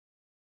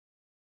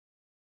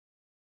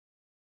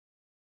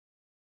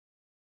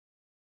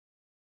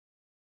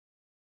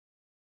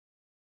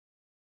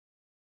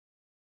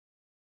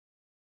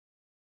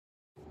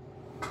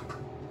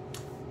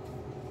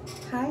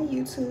Hi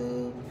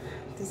YouTube,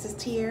 this is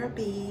Tiara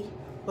B.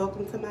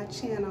 Welcome to my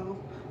channel.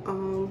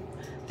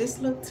 This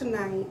look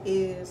tonight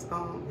is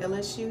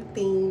LSU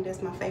themed.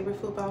 That's my favorite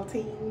football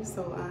team.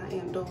 So I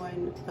am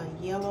doing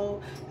a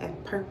yellow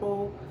and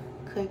purple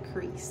cut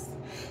crease.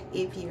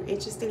 If you're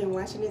interested in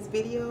watching this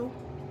video,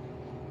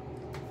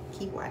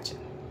 keep watching.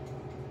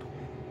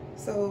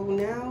 So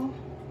now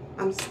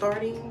I'm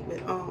starting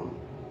with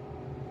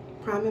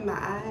priming my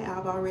eye.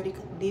 I've already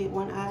did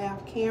one eye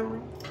off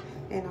camera,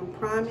 and I'm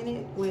priming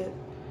it with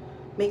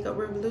Makeup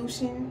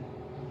Revolution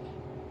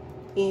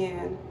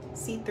in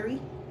C3.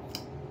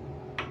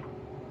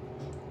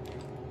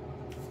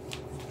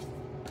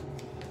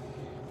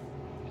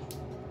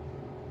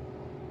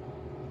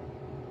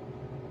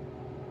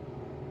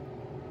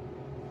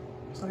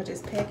 So I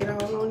just pack it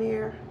all on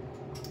there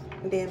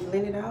and then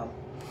blend it out.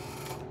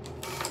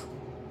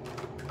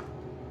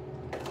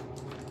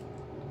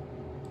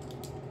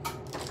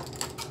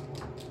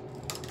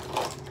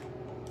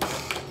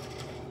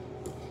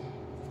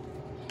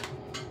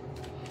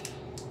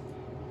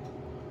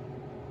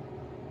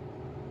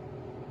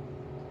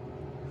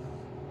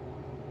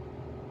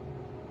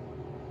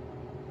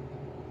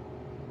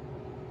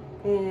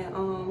 And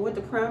what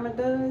the primer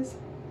does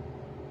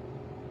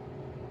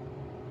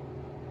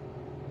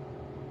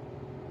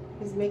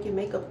is make your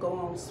makeup go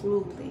on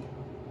smoothly.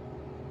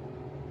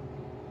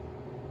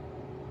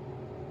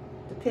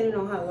 Depending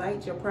on how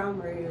light your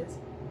primer is,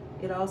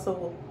 it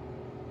also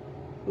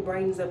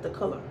brightens up the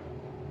color.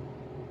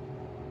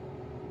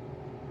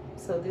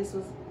 So this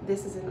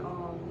is an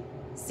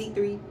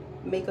C3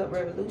 Makeup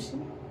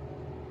Revolution,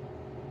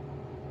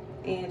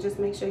 and just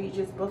make sure you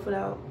just buff it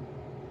out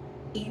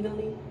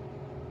evenly.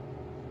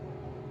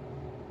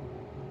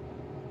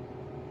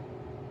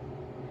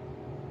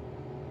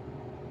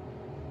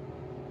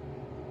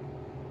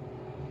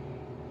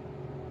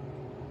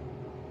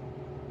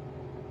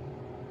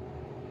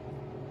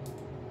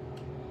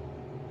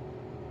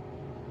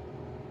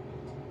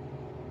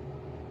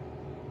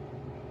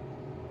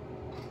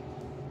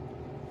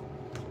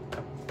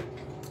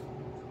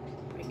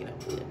 Bring it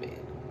up a little bit.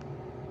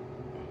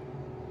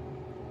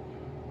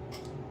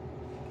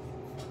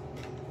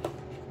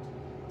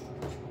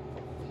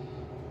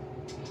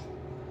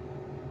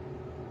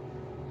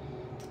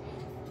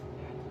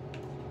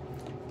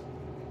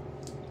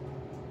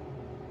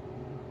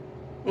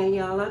 And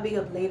y'all, I be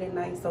up late at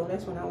night, so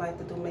that's when I like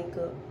to do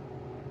makeup.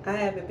 I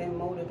haven't been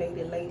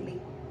motivated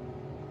lately,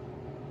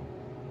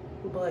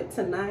 but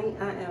tonight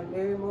I am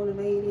very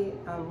motivated.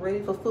 I'm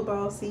ready for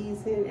football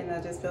season, and I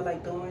just feel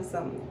like doing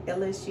some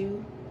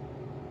LSU.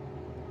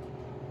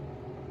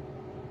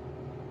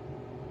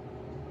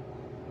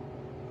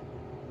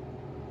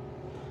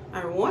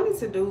 I wanted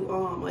to do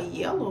a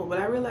yellow, but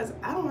I realized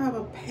I don't have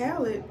a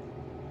palette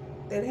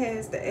that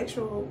has the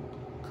actual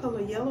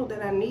color yellow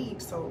that I need,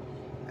 so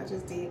I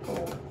just did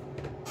gold.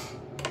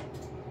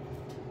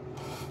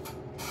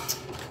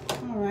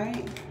 All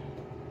right.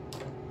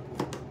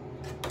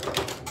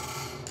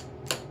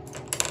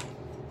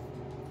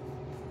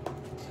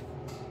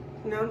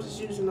 Now I'm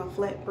just using a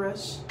flat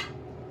brush.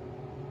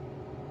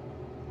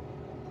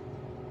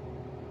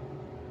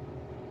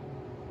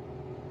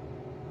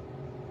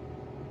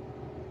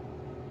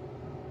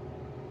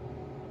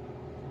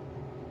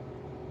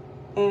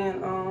 And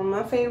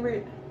my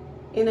favorite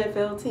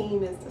NFL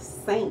team is the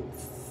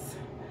Saints.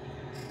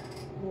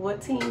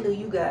 What team do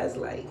you guys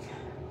like?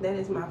 That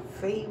is my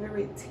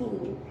favorite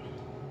team.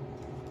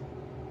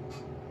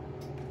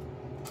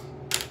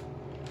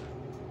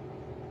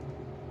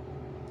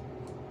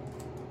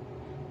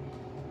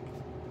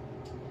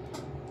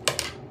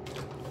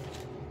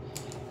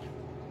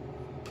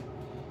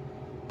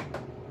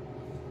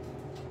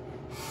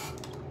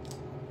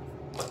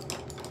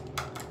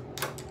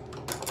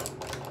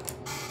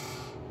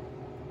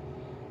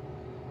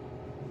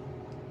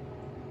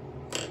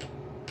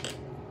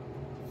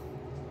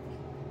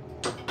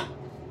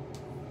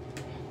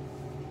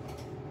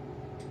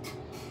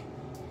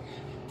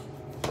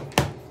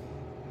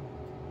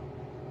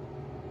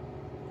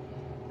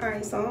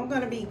 Alright, so I'm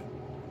going to be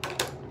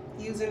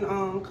using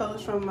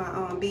colors from my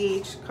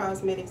BH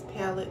Cosmetics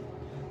palette,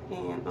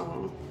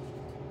 and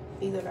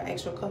these are the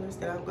actual colors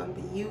that I'm going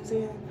to be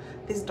using.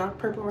 This dark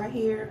purple right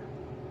here,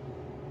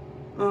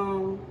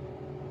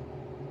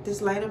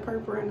 this lighter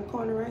purple in the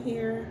corner right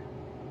here,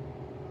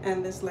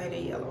 and this lighter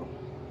yellow.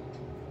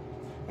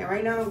 And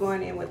right now I'm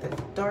going in with the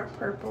dark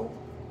purple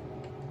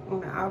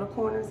on the outer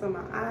corners of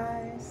my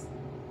eyes.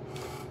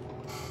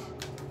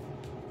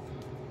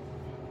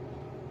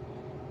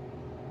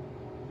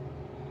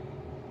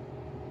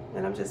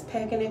 And I'm just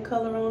packing that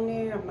color on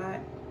there. I'm not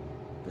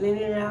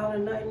blending it out or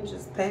nothing,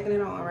 just packing it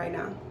on right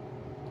now.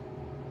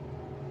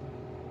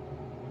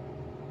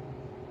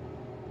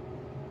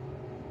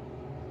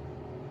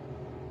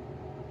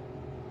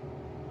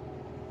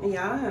 And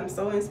y'all, I am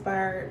so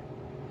inspired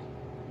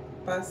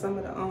by some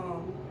of the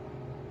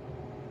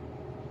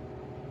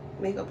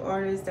makeup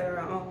artists that are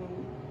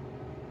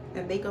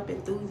and makeup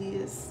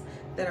enthusiasts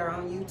that are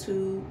on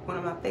YouTube. One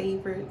of my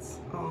favorites,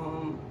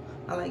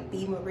 I like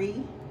B.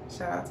 Marie.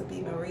 Shout out to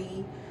B.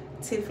 Marie,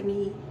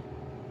 Tiffany.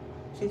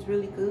 She's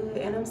really good,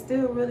 and I'm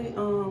still really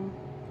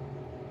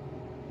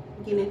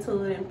getting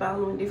into it and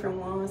following different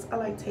ones. I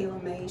like Taylor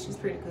May. She's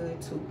pretty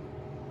good too.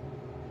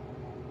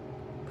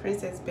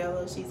 Princess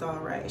Bella, she's all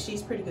right.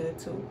 She's pretty good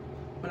too.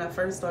 When I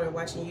first started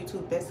watching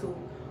YouTube, that's who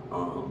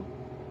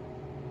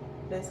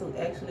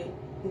actually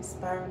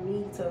inspired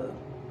me to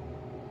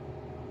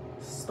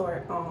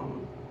start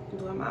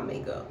doing my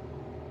makeup.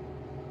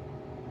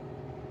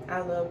 I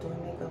love doing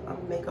makeup. I'm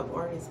a makeup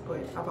artist, but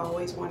I've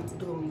always wanted to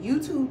do a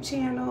YouTube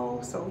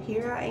channel, so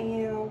here I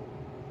am,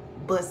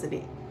 busting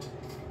it.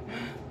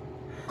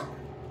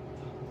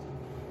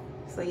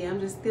 So yeah, I'm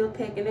just still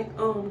packing that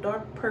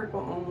dark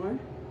purple on.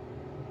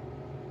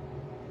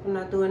 I'm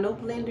not doing no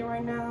blending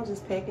right now,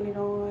 just packing it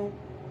on.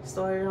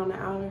 Started on the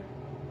outer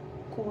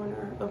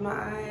corner of my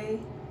eye.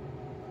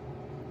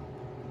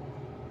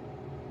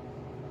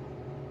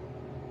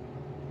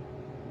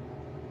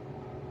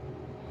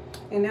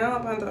 And now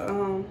I'm about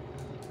to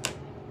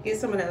get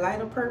some of that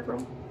lighter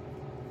purple.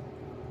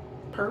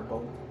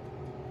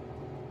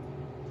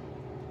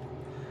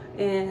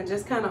 And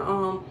just kind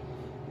of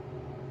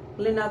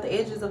blend out the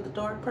edges of the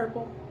dark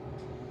purple.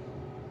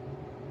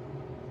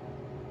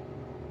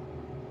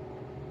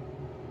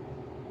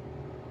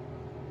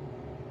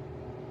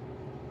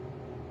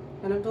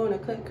 And I'm doing a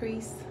cut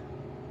crease.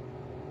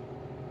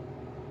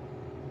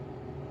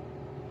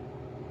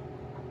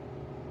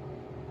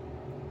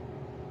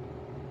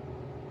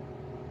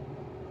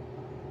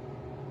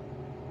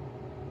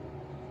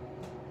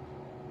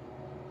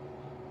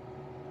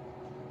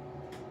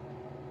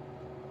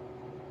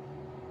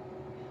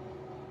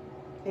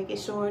 Making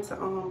sure to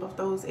buff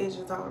those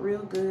edges out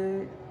real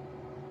good.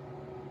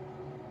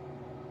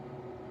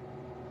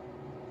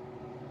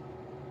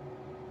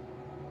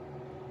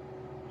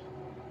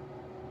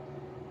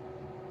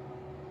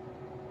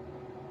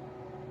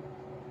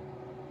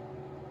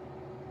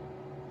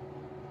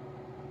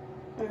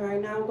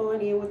 Alright, now I'm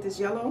going in with this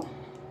yellow.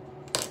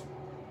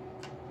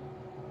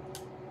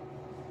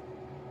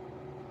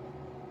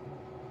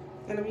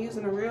 And I'm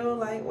using a real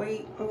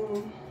lightweight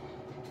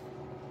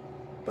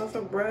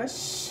buffer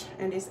brush.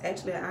 And it's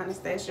actually an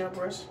Anastasia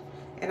brush.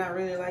 And I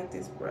really like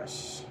this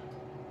brush.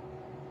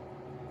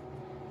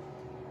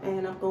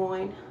 And I'm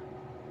going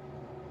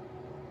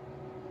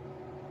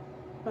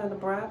by the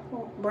brow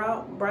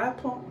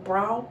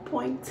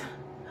point.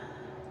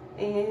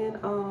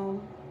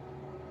 And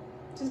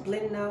just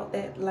blending out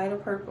that lighter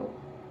purple.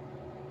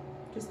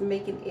 Just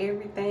making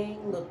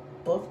everything look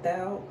buffed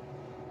out.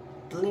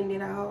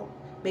 Blending out.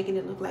 Making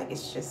it look like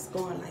it's just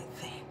going like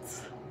that.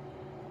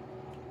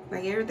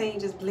 Like everything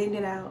just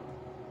blended out.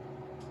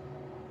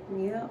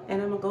 Yeah.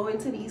 And I'm going to go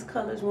into these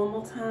colors one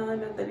more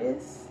time after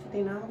this.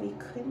 Then I'll be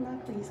cutting my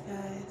crease,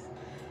 guys.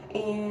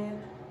 And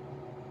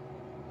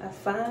I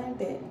find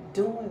that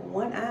doing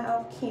one eye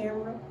off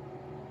camera,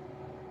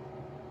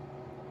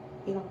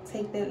 it don't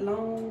take that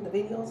long. The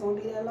videos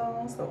won't be that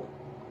long, so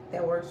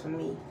that works for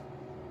me.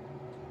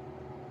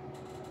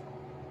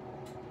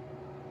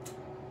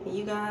 And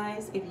you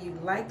guys, if you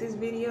like this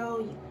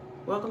video,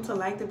 welcome to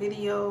like the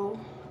video,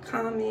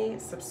 comment,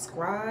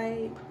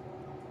 subscribe.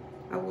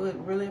 I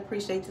would really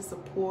appreciate the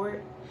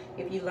support.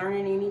 If you're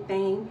learning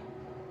anything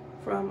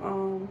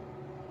from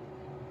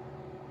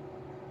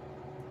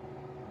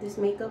this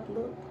makeup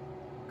look,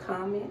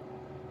 comment.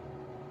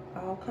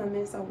 All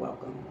comments are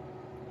welcome.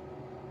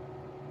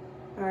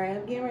 Alright,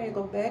 I'm getting ready to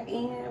go back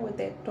in with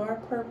that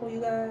dark purple,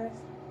 you guys.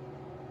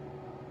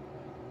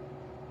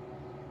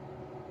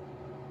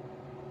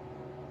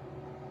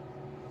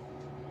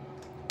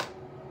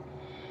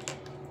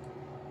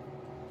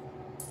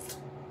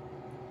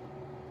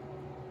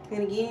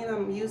 And again,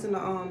 I'm using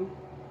the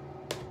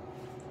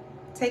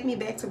Take Me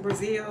Back to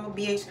Brazil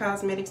BH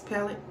Cosmetics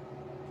palette.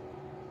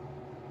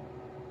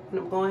 And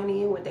I'm going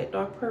in with that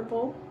dark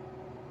purple.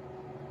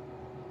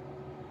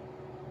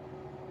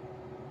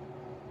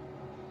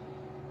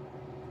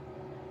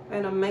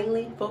 And I'm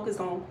mainly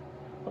focused on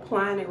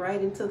applying it right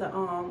into the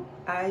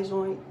eye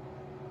joint,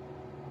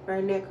 right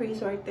in that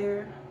crease right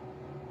there.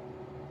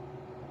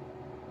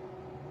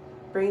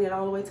 Bring it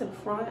all the way to the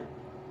front.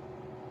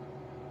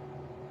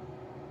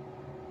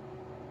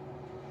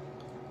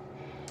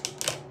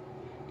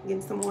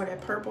 Getting some more of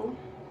that purple,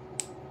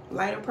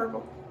 lighter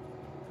purple.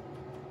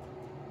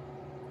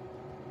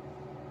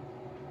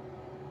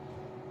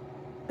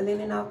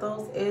 Blending out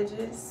those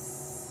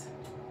edges.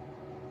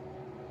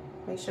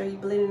 Make sure you're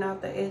blending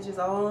out the edges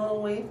all the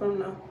way from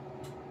the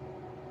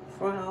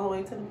front all the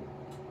way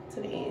to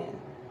the end.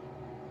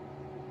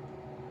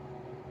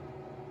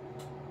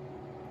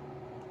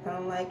 I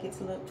don't like it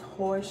to look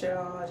harsh at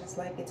all. I just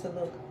like it to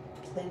look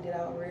blended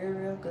out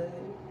real good.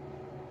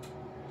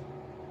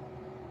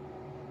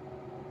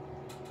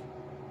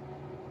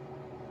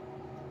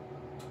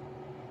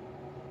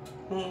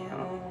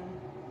 And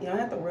you don't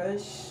have to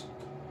rush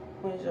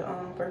when it's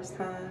your first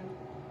time.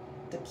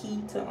 The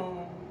key to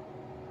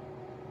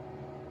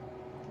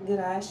good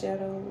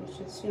eyeshadow is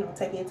just, you know,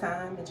 take your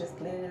time and just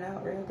blend it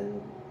out real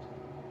good.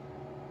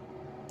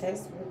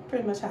 That's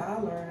pretty much how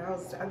I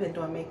learned. I've been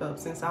doing makeup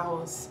since I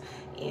was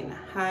in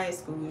high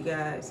school, you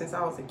guys. Since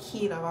I was a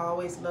kid, I've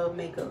always loved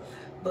makeup.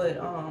 But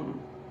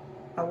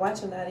I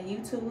watch a lot of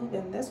YouTube,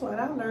 and that's what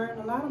I learned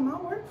a lot of my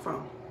work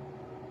from.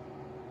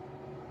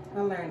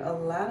 I learned a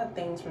lot of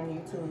things from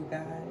YouTube,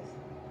 guys.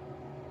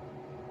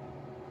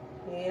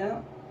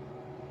 Yeah.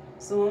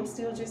 So I'm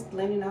still just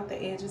blending out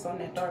the edges on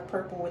that dark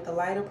purple with the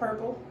lighter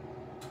purple.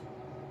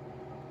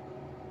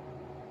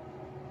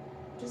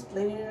 Just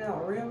blending it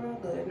out real, real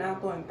good. Now I'm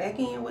going back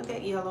in with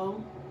that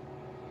yellow.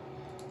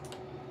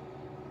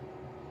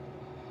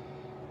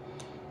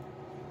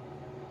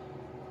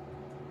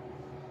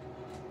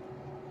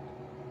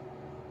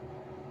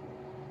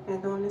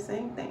 And doing the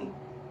same thing.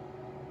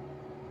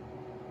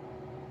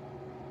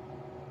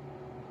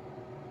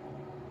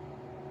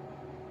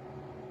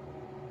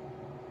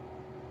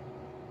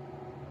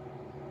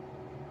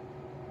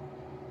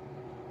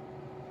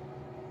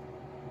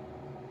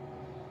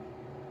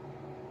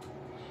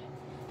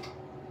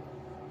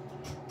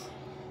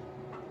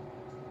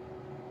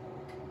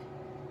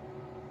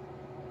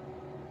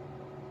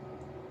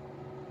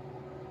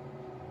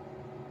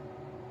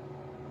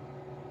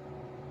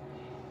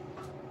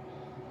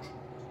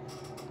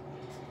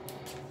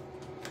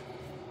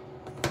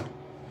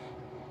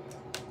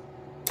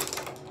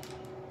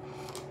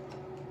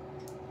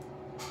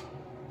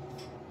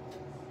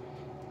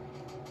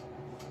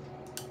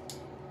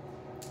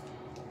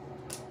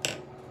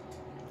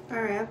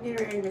 Alright, I'm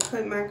getting ready to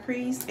cut my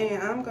crease,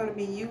 and I'm going to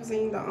be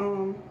using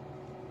the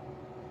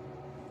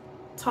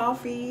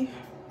Toffee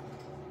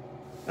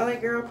LA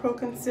Girl Pro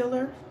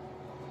Concealer.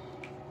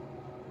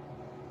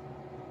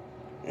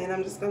 And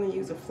I'm just going to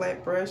use a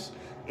flat brush.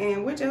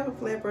 And whichever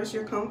flat brush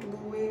you're comfortable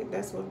with,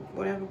 that's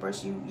whatever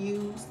brush you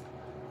use.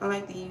 I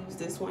like to use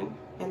this one.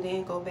 And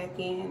then go back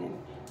in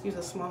and use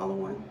a smaller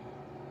one.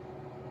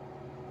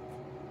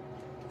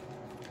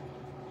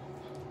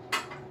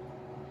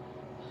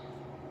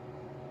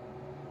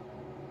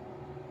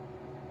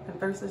 And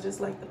first I just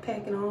like to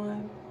pack it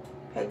on.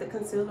 Pack the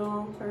concealer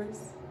on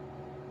first.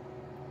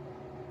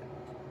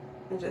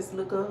 And just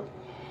look up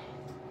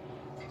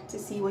to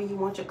see where you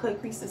want your cut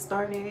crease to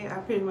start at. I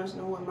pretty much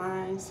know what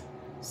mine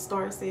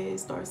starts at. It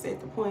starts at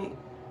the point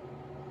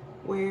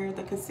where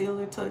the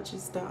concealer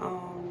touches the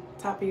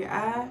top of your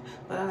eye,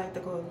 but I like to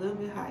go a little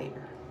bit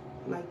higher,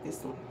 like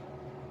this one.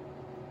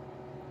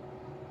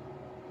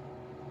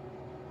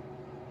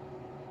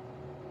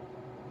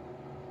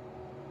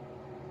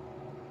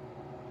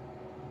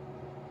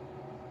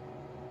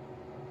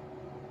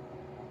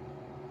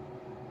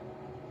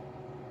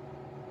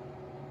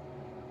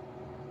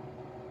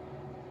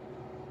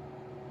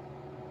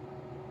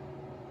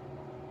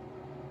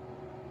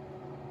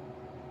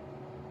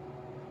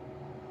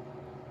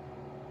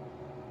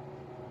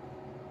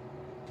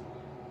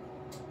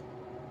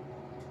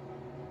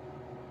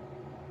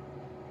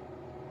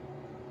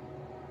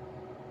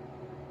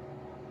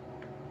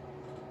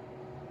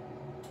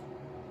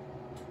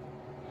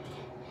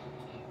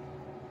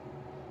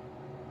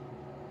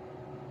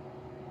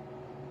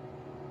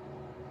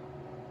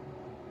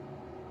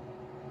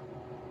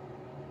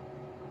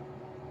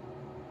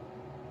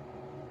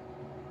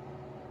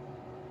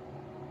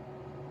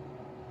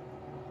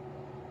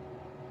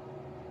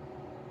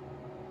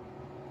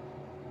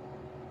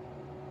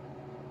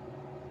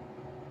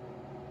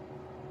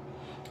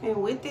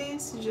 And with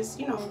this, you just,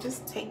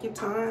 just take your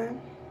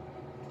time.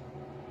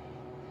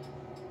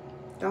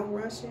 Don't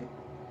rush it.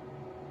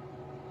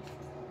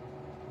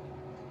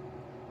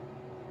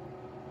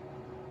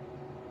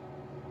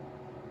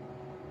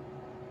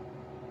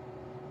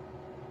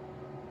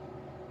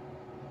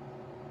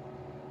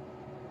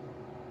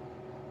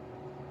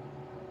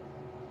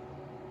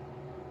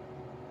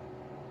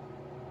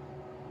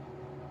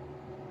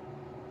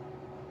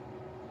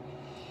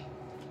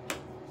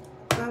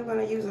 I'm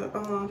going to use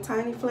a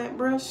tiny flat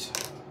brush.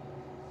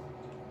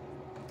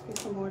 Get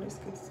some more of this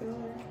concealer.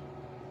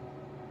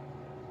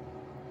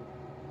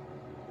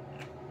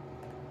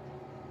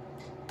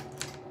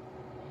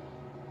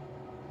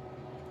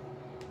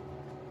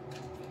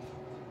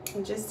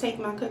 And just take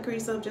my cut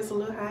crease up just a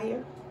little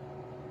higher.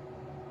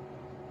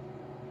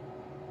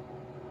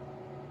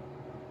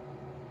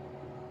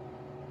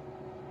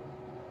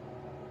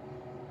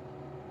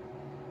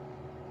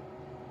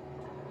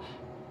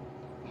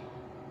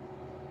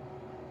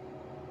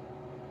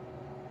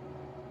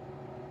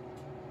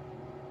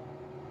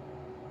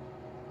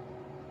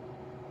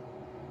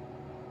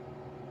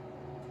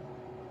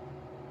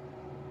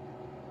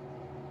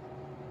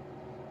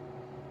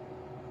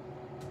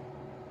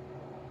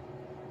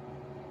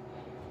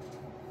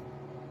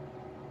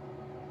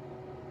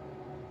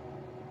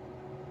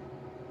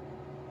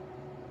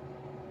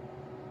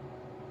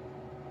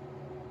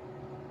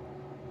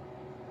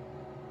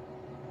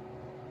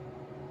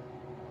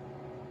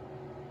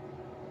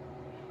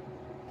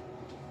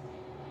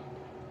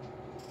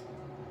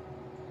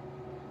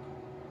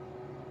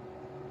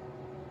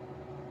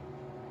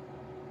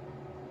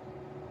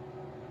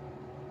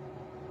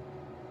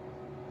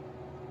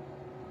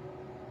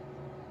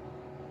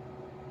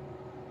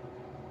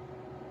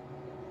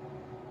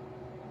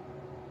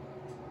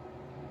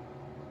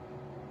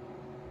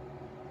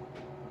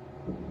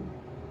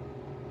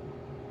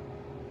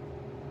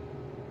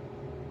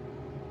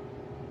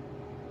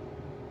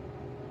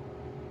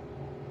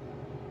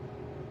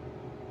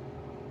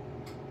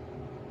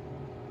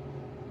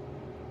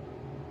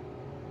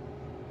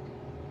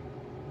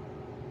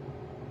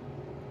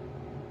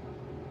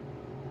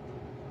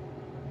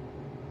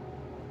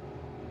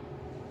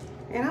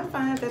 And I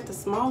find that the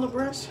smaller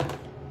brush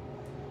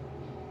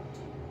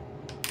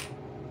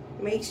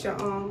makes your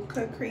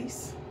cut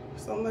crease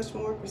so much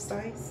more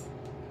precise.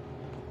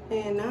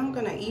 And now I'm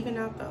gonna even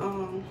out the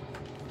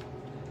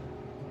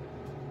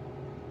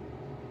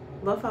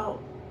buff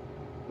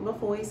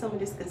away some of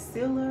this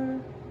concealer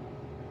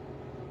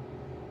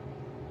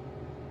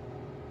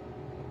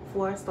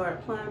before I start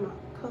applying my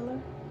color.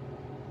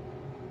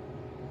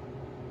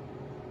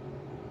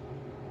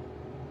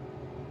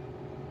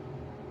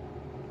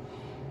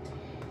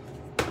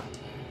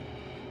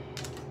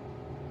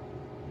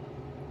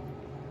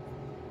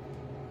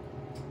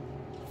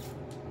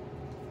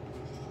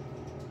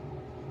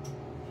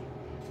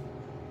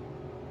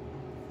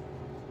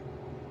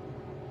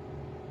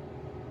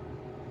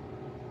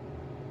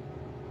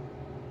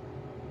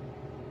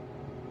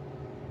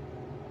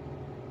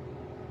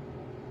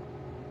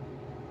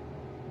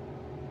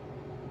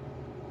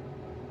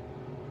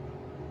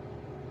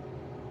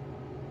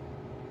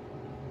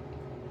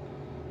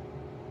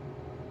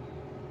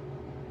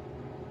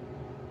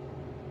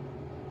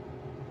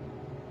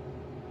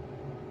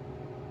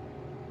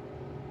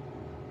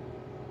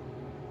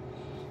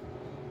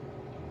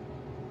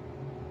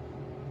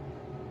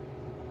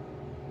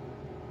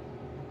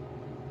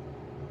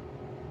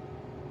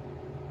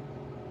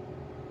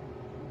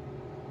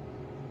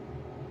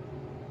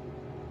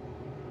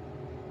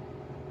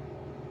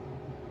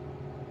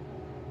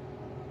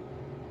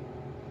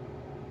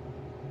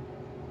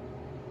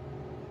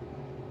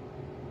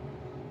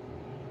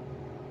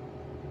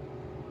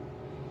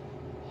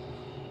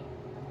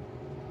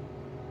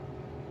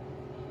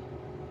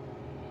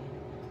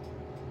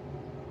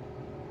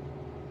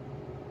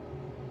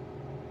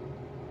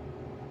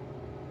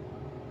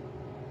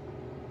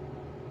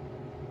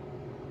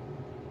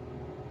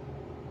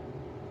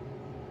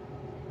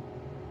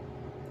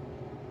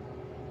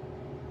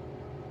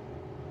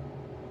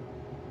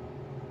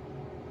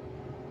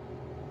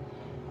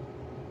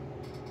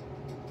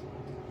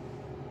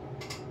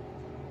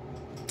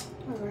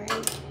 All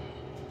right.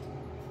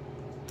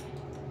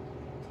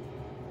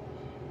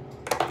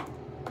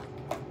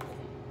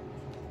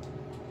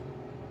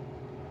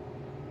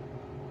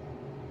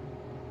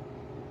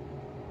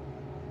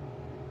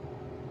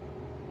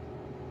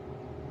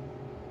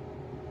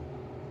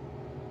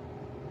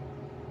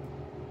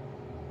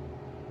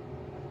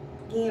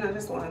 Again, I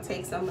just want to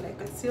take some of that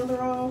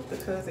concealer off,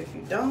 because if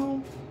you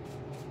don't,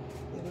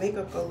 your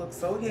makeup gonna look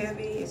so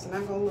heavy. It's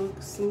not gonna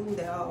look smooth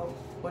at all.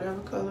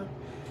 Whatever color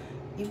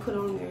you put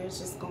on there, it's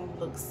just gonna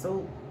look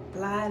so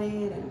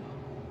blotted. And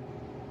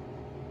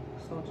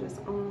so just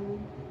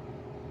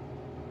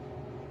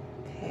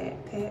pat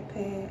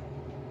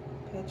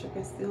your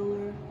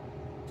concealer.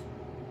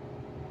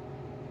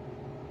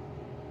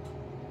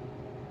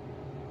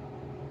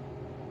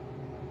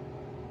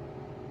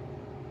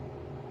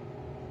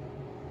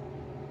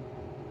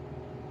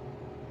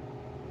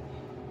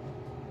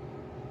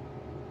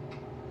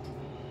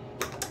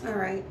 All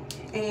right,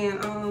 and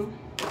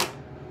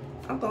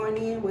I'm going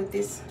in with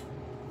this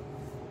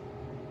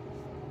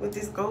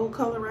gold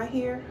color right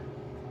here.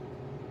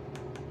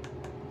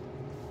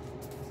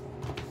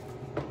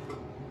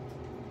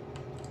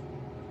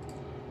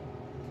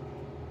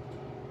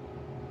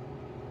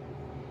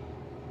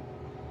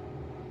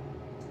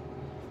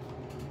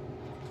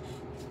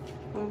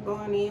 I'm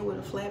going in with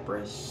a flat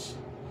brush.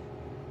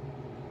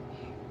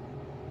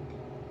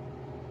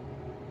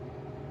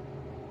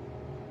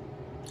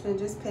 And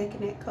just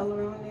packing that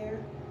color on there.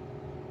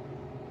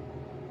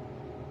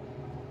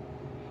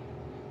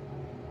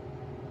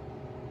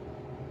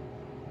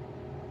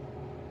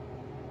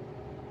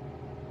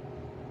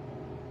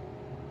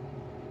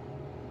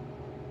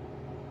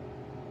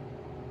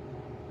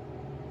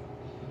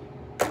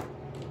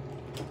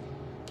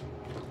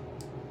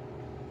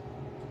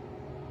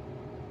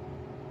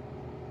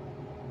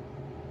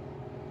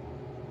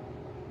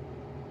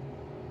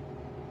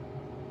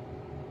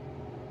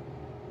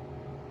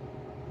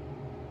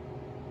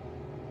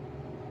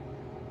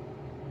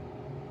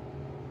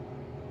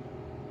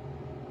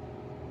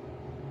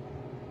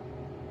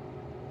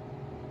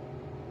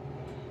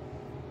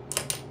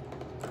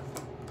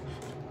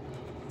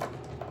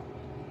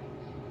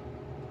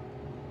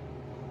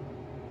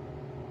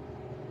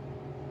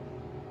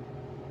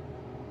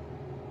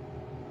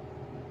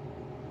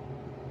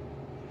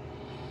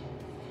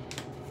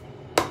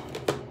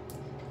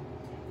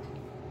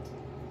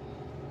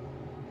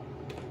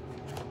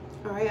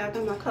 All right, I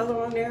got my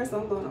color on there,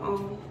 so I'm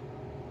gonna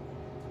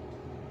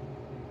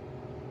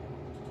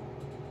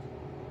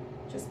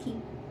just keep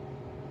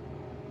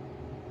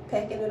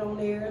packing it on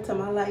there to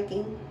my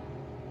liking,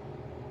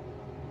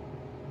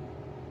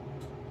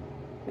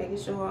 making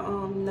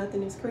sure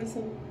nothing is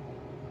creasing.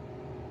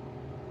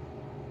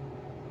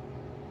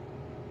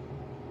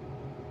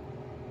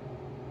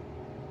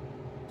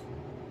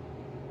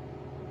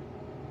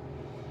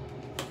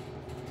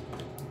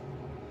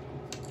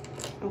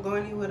 I'm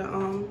going in with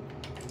a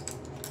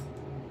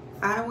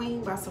eye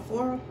wing by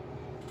Sephora,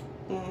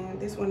 and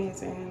this one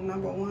is in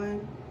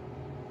 #1.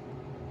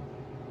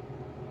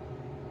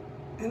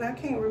 And I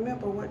can't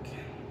remember what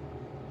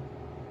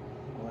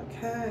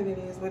kind it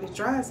is, but it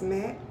dries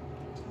matte,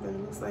 but it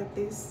looks like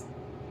this.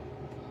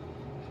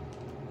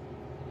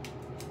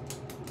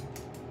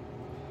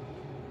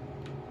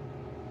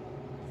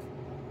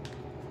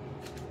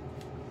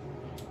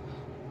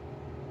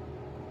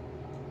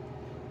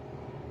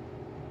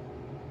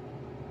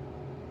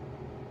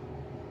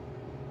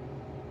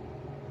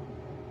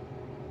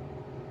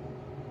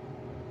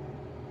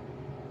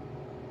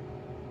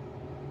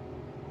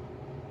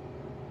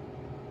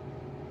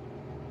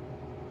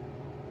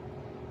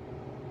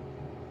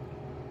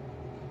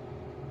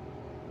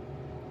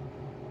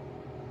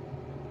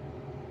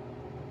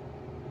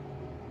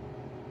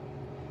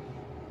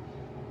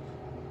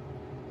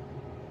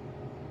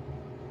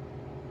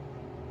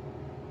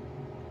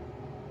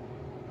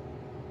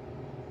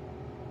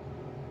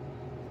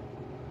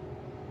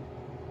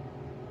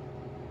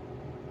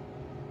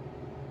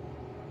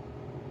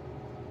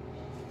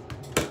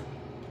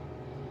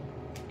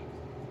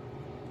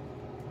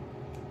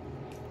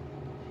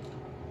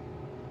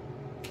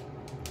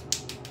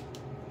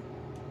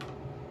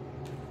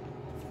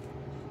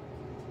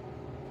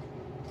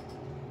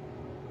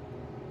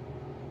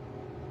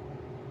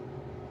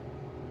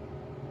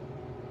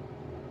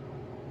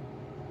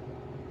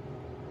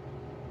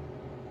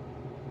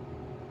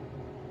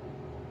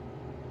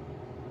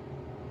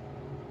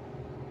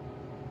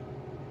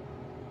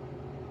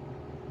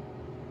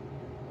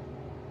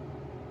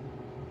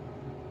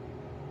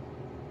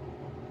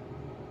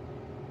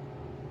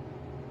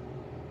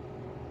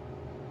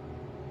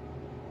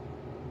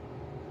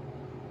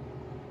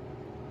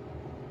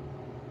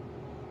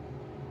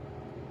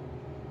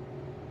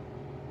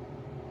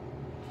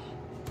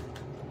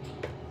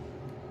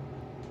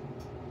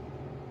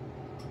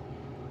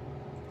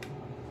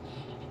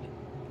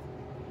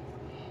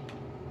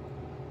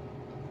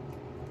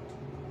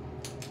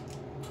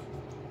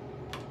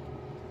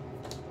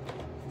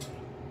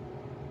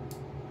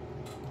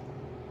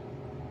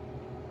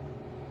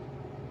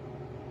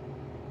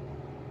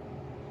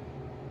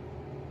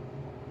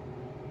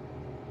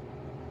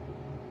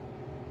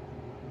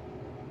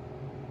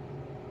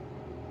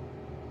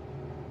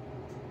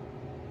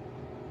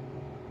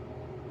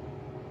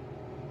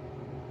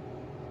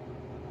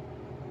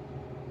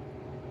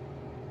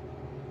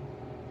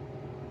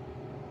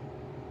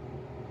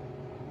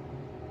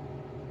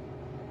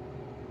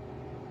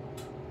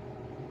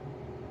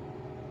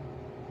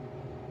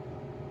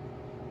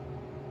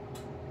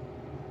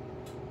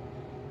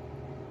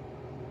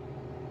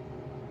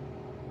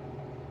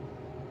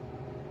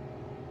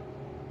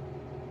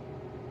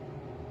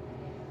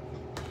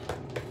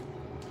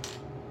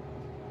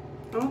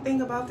 The only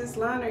thing about this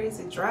liner is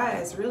it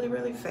dries really,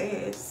 really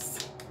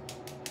fast.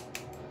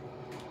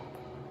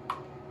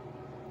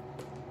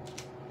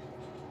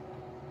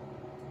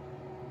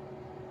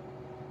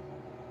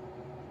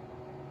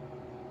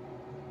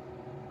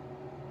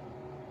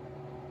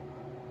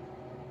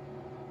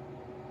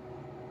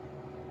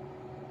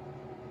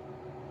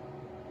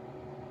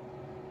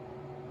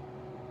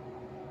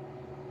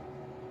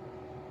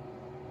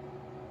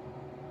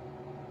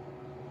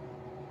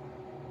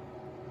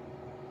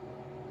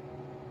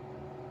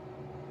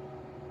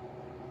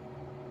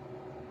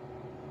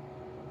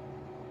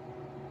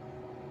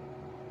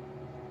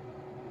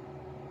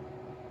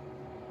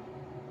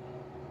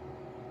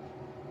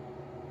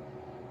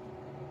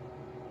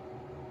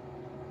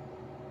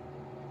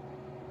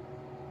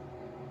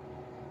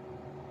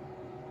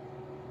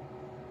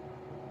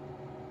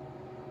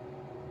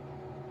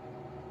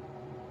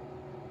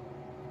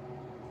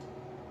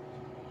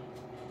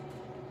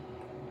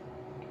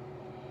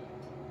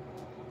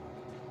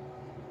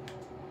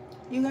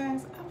 You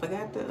guys, I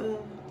forgot to,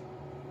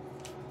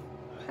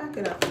 how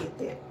could I forget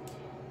that?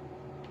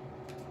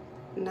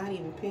 Not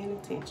even paying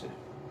attention.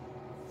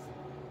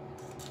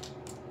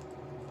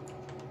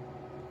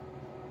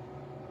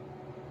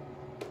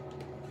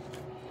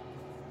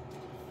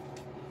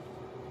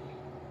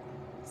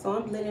 So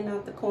I'm blending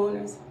out the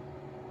corners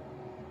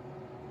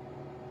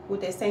with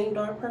that same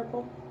dark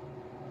purple.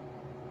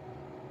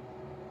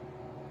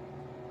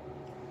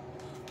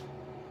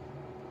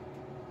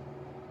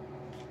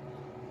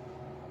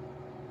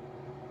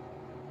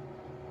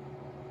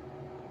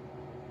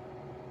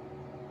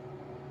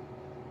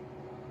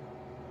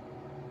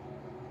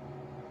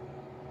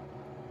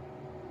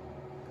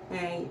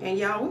 And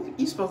y'all,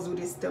 you supposed to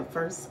do this step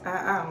first.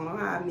 I don't know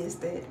how I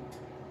missed that.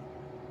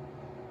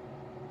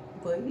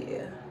 But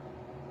yeah.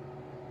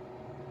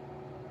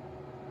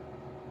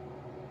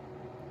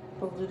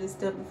 Supposed to do this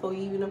step before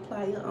you even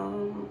apply your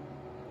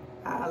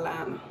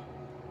eyeliner.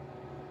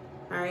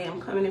 Alright, I'm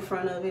coming in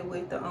front of it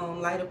with the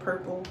lighter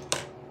purple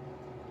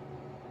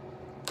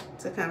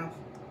to kind of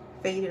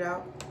fade it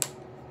out.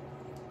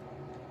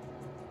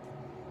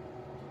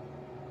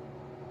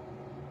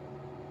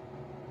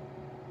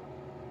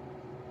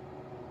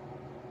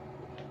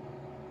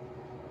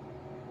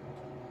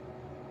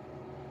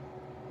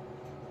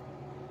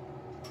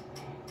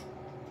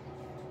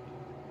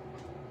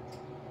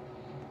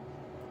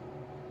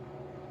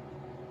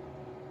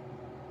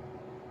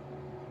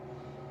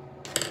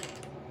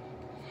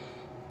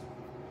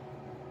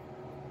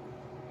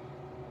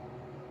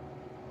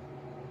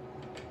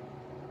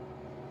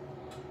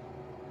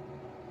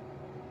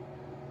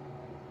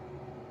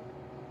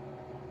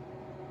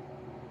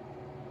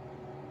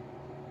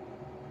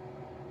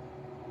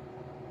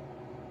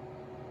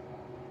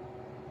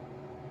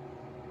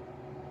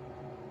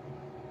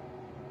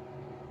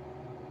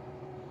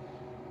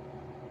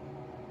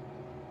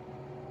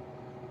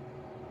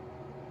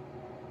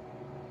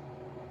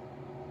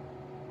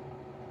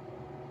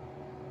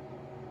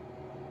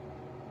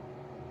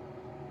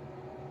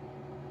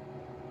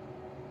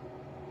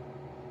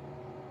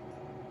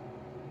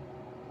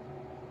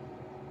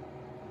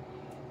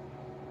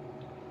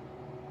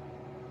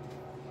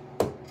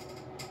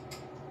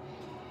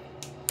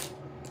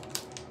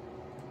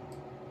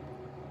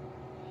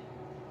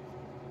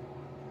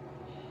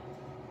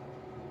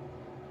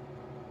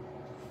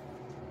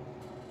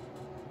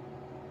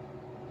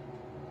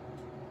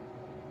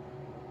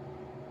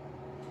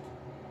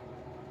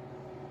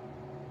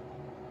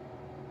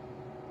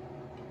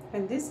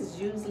 And this is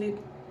usually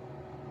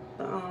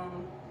the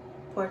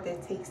part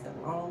that takes the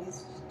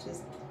longest,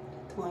 just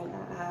doing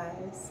your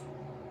eyes.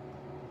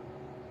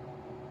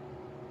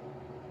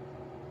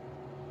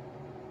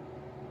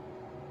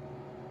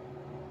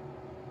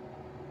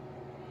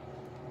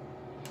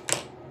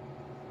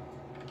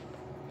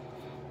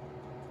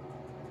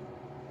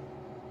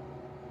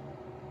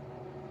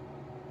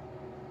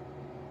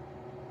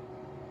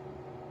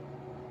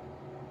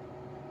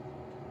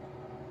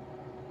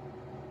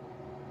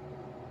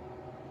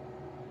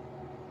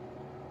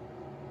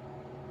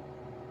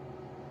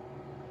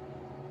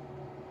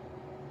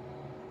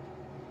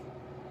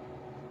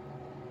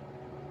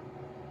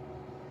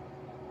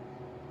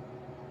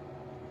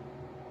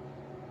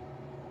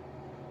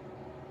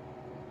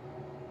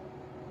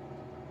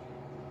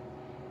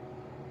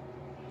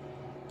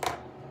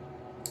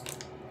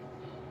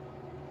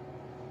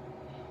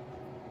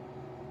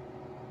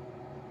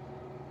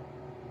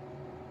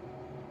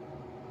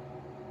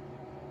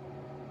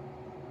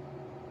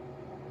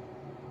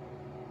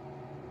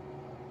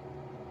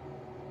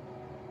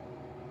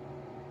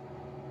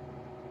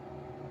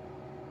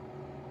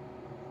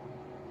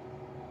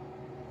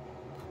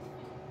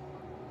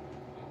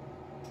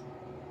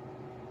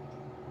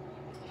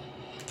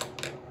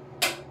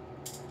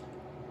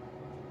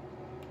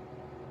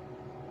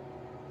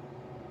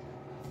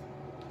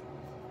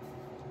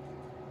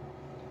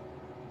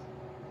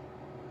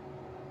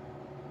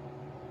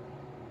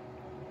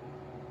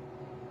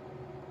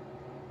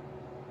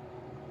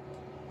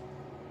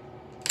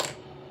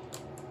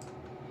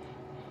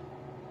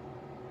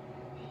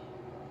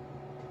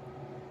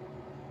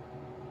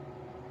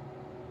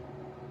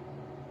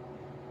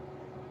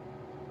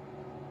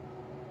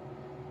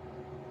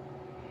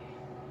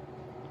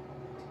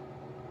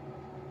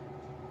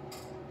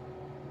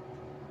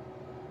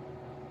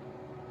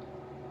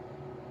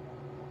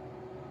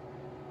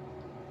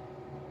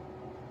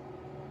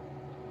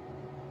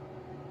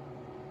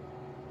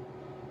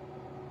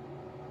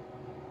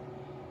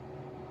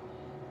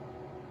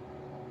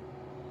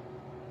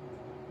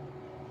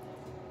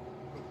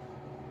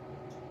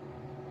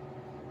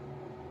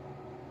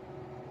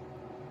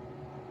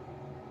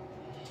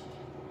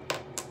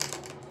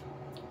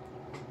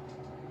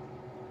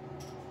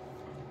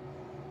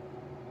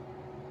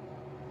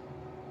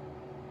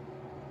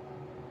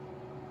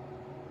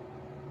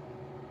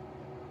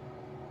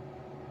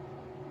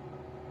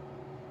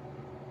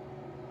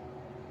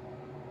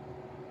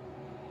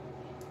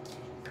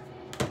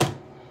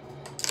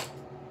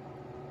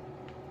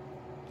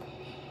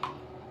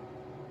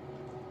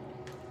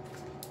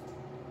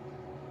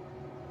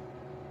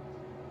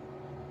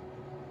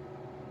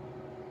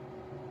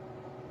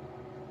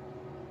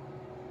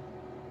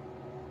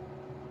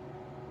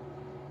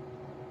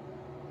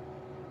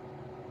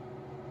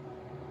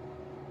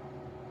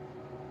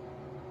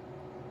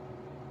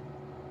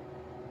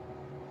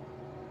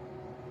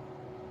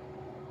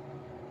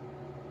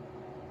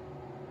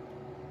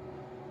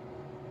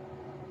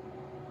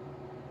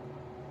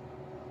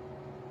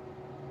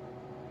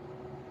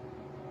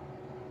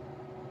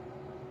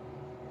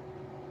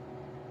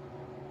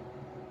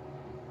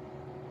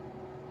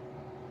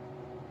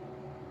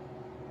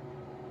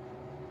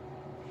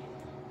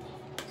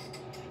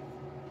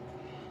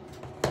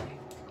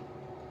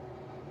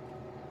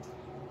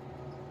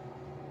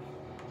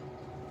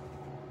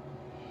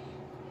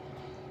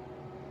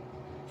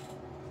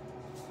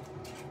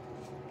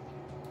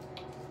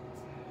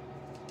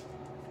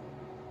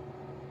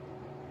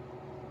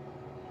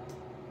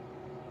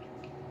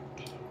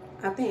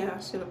 I think I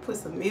should have put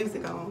some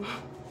music on.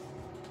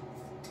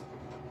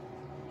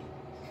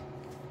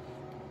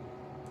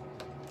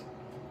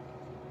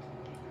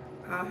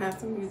 I'll have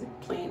some music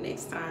playing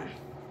next time.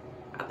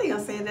 I think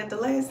I said that the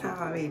last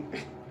time I made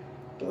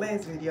the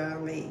last video I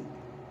made.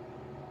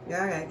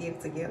 Y'all gotta get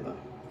it together.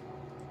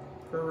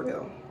 For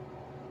real.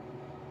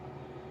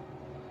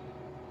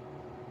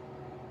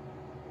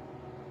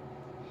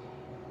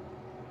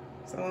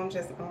 So I'm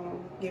just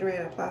getting ready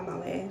to apply my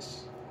lash.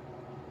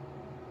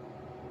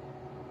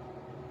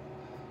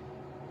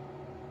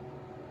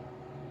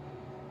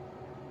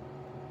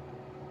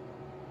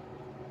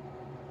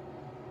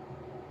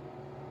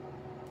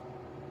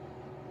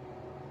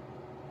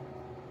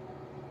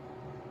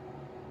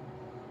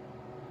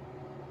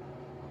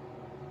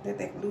 Let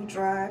that glue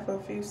dry for a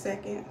few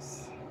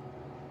seconds.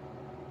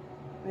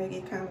 Make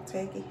it kind of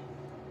tacky.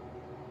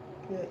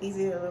 It's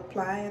easier to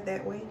apply it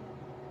that way.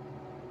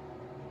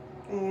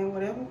 And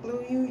whatever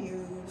glue you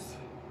use,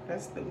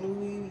 that's the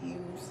glue you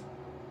use.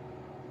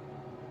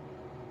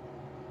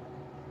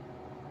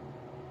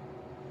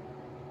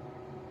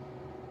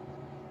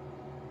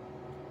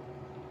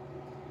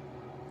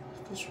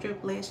 For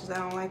strip lashes, I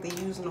don't like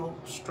to use no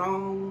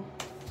strong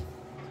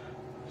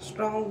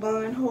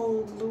bond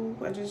hold glue.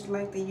 I just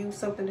like to use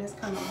something that's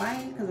kind of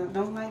light because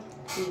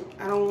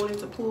I don't want it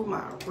to pull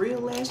my real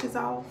lashes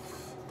off.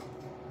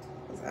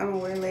 Because I don't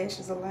wear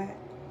lashes a lot.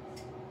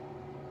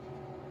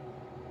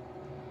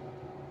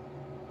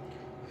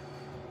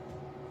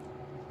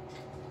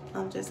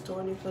 I'm just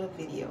doing it for the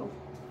video.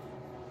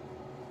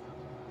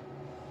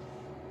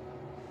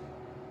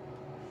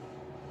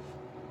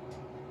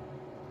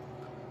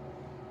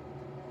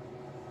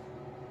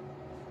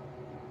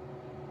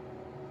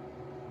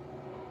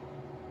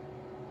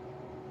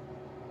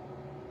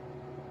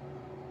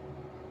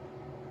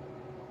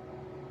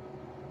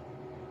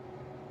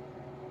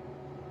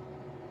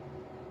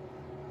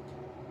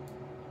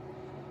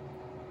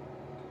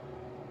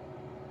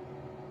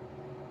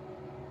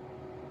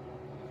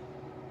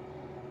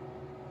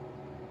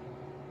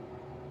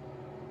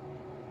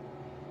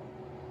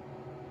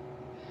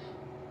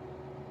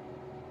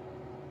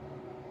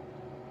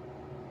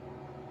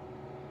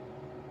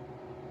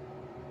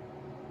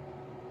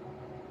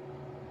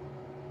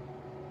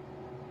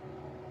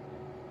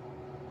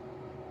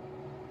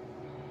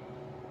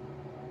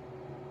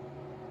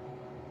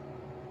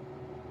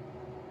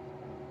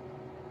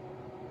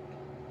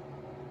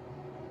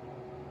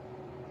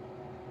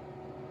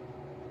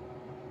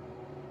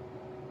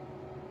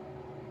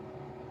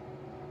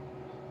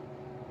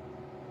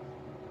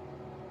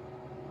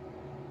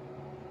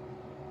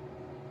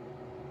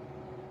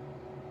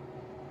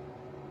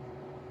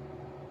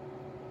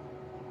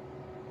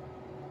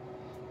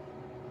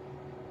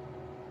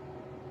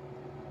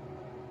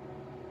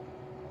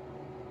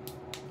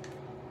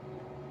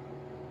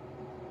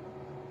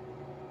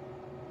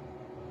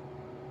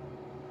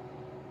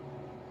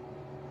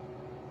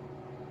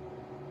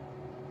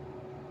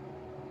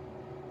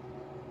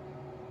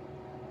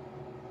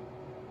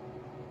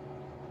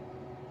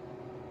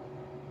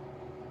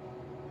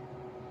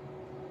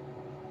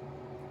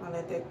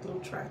 let that glue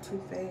dry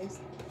too fast.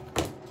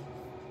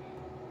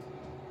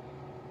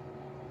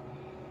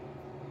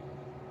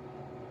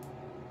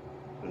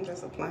 I'm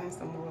just applying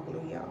some more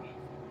glue, y'all.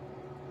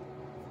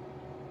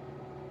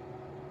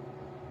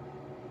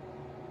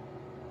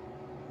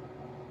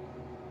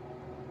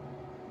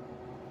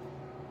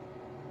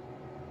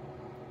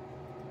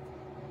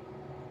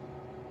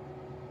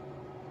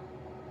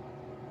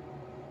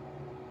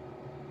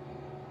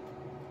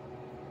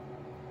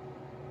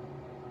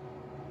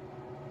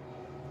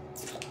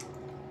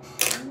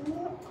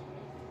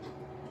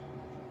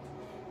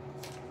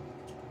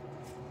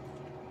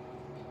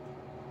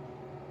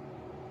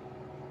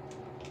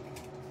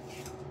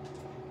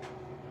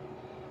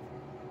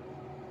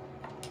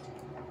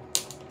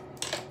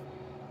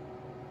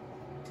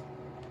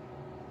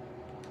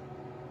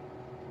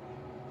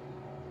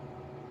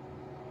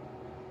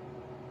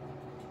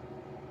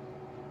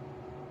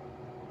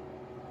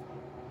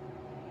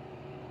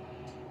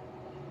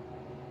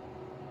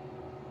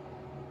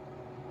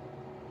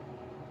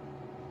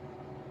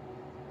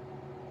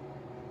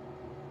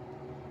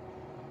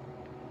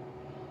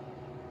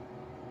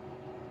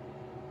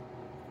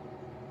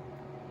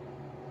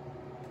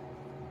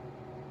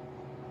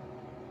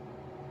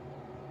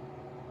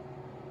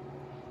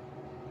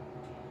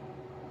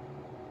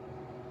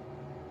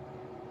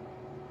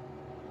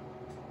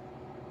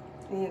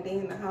 And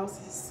then the house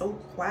is so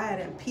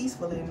quiet and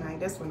peaceful at night.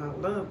 That's when I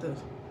love to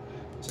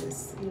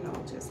just, you know,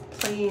 just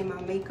play in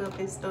my makeup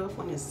and stuff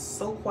when it's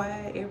so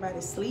quiet,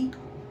 everybody's asleep.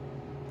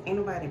 Ain't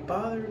nobody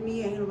bothering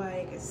me, ain't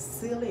nobody acting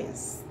silly and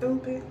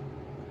stupid.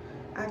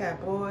 I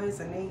got boys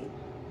and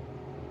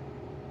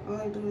all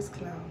they do is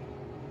clown.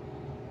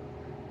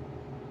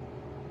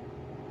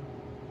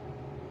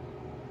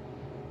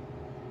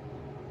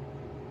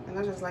 And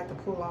I just like to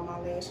pull on my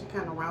lash and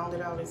kind of round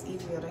it out. It's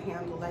easier to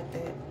handle like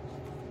that.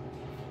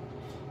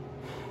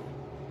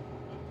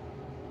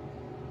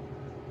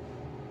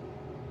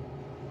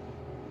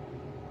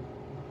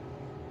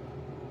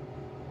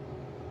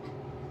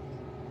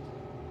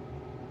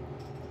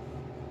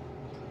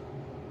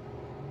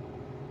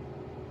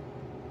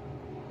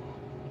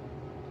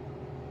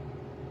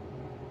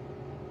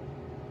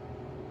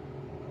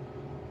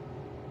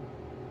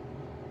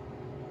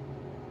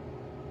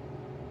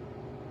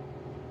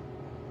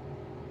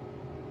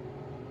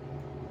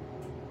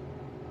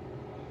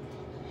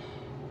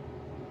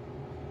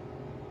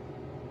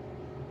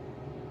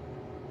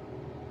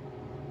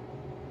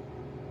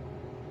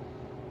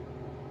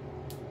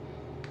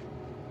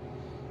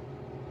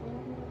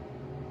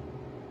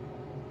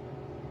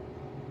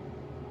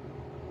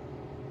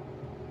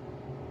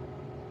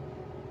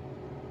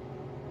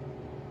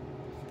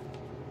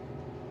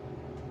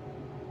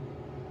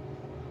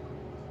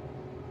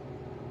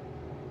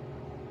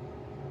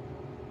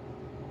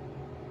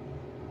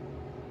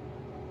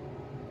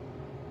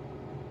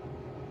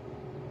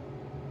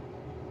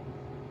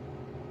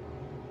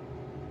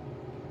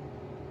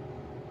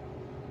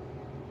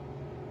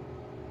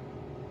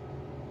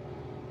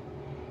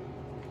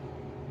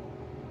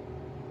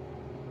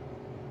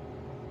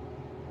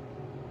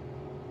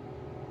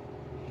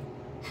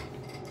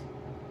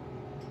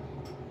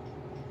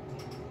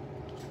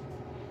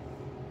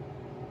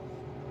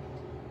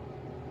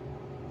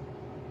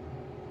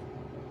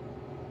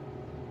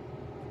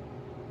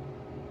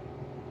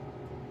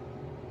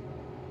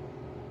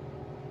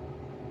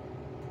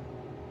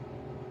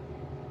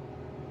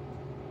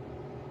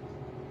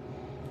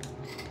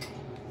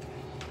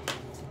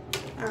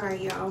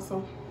 Alright, y'all,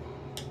 so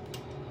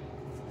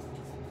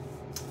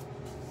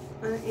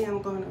I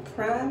am going to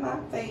prime my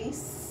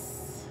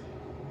face.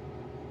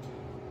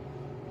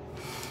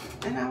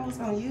 And I was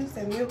going to use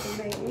that Milk of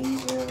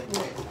Magnesia,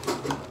 but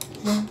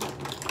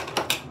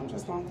I'm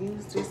just going to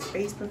use this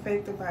Face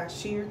Perfector by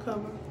Sheer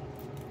Cover.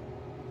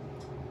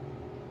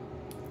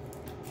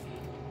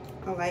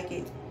 I like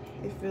it.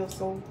 It feels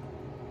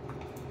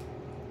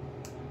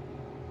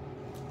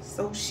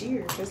so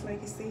sheer, just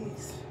like it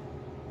says.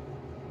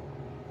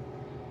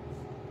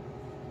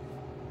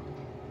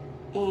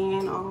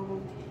 And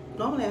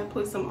normally I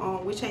put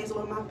some witch hazel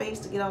on my face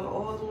to get all the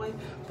oils away,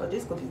 but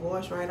this gonna be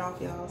washed right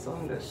off, y'all, so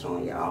I'm just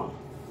showing y'all.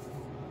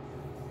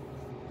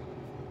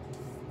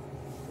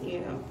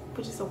 Yeah,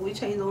 put just some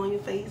witch hazel on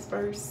your face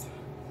first.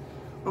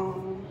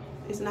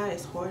 It's not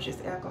as harsh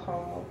as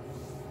alcohol.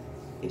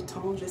 It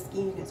tones your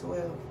skin as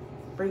well.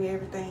 Bring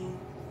everything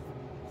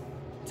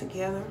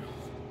together.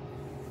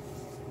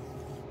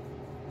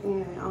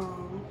 And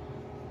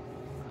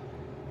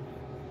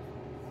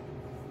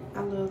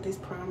I love this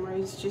primer.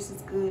 It's just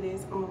as good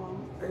as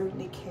Urban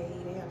Decay.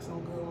 They have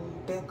some good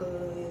ones.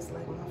 Becca is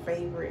like my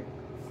favorite.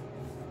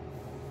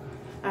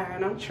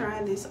 Alright, I'm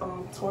trying this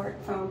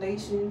Tarte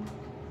foundation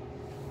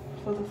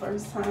for the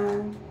first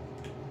time.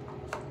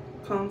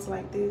 Comes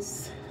like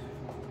this.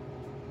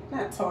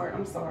 Not Tarte,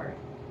 I'm sorry.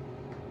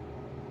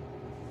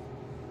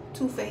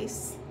 Too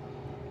Faced.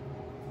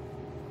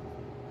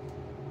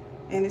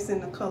 And it's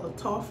in the color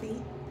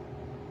Toffee.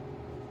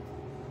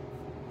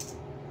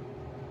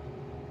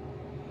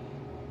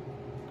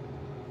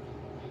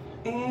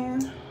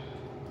 And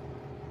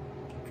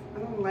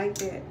like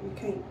that.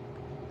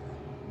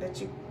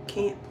 You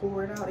can't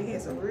pour it out. It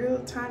has a real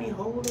tiny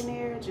hole in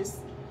there, just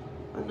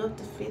enough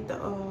to fit the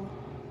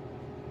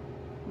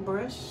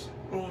brush.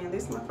 And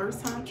this is my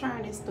first time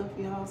trying this stuff,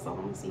 y'all, so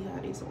I'm gonna see how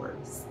this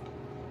works.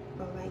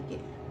 I like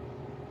it.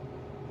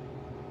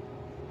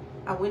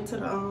 I went to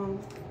the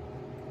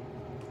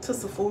to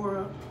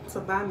Sephora to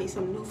buy me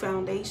some new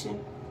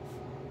foundation,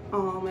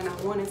 and I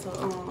wanted to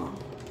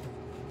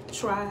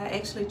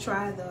actually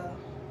try the,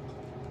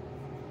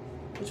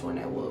 which one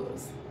that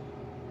was.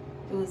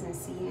 It was in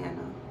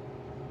Sienna.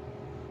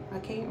 I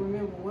can't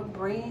remember what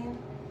brand,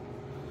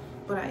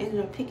 but I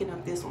ended up picking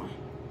up this one.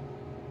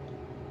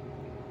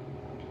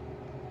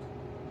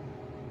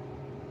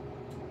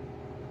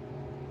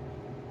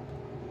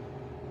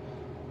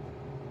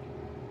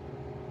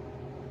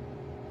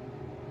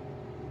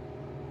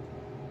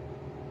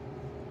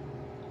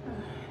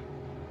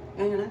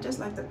 And I just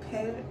like to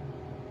pat it.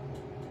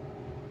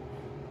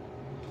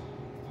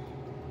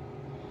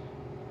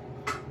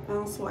 I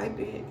don't swipe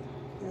it,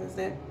 because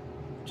that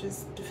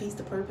just defeats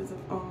the purpose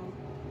of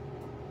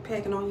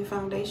packing on your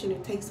foundation.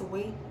 It takes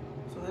away.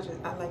 So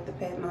I like to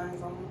pat mine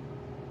on.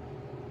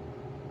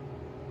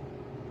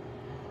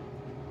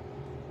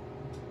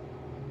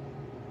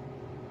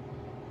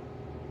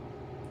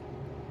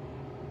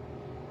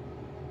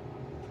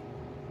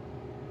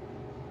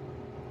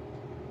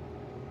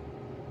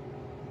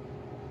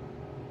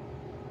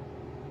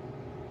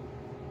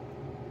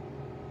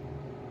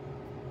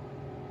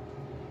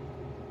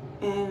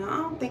 And I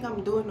don't think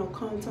I'm doing no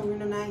contouring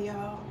tonight,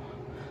 y'all.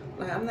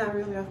 Like, I'm not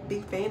really a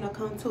big fan of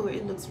contour.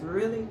 It looks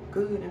really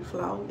good and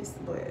flawless,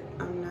 but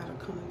I'm not a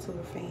contour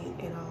fan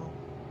at all.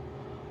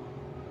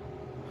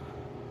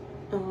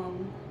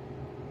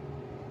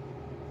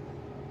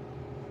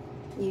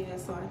 Yeah,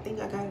 so I think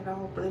I got it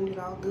all blended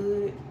all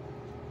good.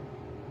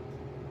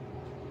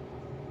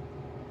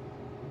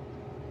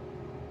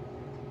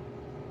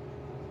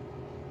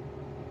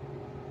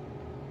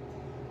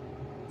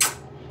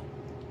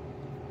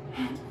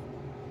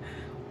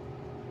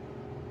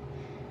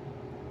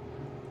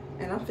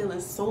 And I'm feeling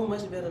so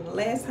much better. The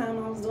last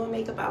time I was doing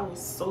makeup, I was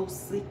so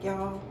sick,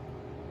 y'all.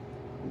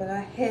 But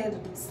I had to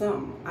do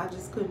something. I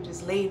just couldn't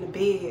just lay in the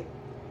bed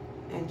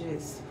and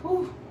just,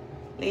 whew,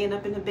 laying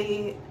up in the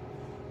bed.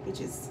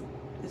 It's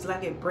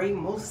like it brings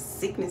most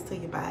sickness to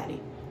your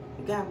body.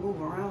 You gotta move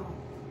around.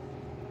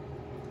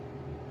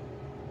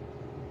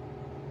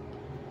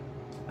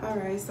 All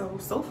right,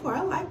 so far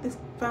I like this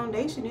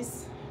foundation.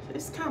 It's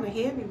kind of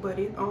heavy, but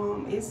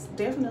it's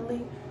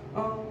definitely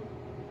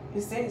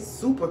it says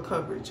super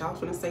coverage. I was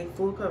gonna say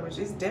full coverage.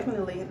 It's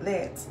definitely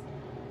that.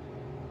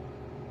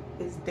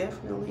 It's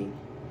definitely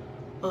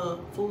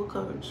full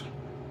coverage.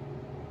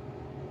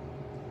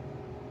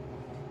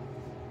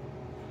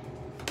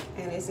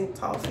 And it's in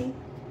toffee.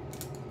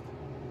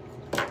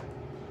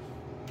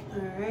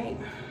 Alright.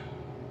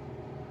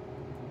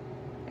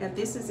 And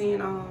this is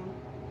in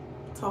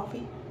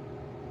toffee.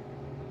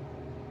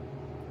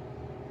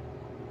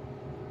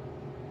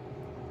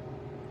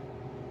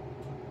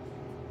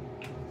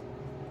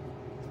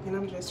 And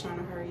I'm just trying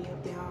to hurry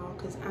up, y'all,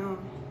 because I don't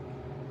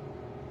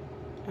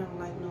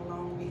like no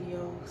long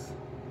videos.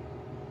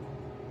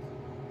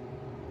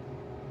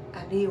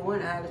 I did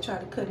one eye to try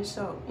to cut it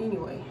short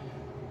anyway.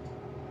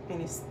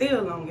 And it's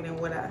still longer than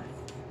what I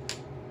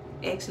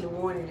actually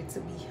wanted it to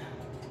be.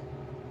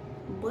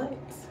 But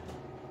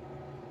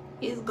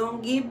it's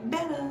gonna get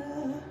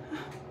better.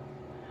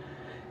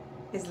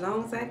 As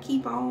long as I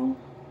keep on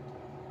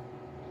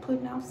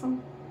putting out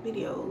some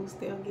videos,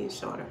 they'll get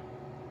shorter.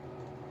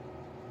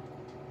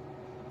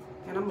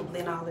 And I'm gonna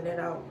blend all of that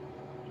out.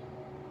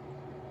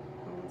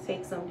 I'm gonna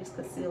take some of this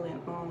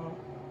concealing,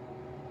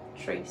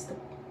 trace the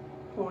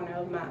corner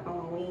of my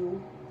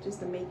wing just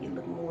to make it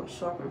look more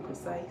sharp and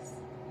precise.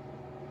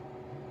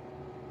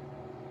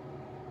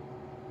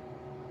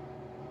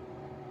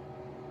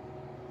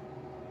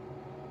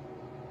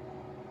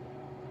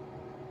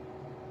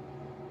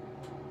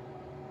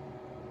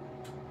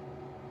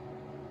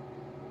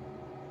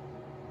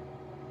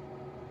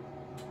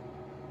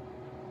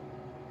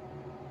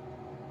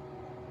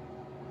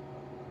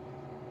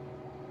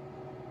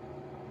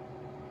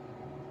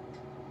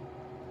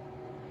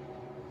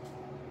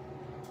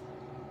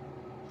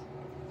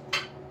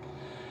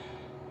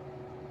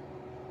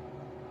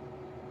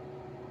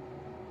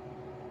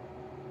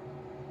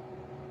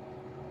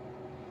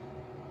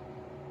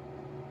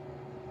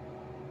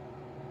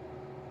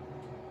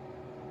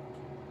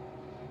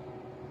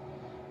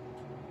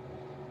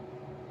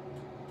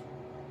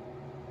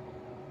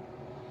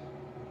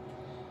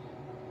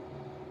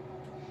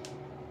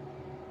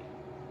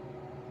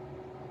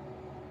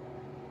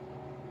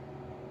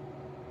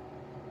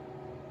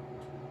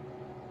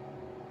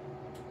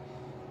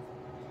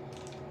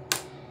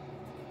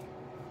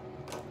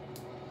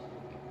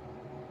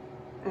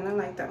 And I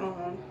like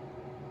to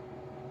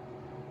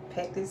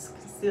pack this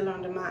concealer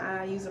under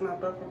my eye using my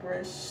buffer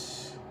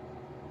brush.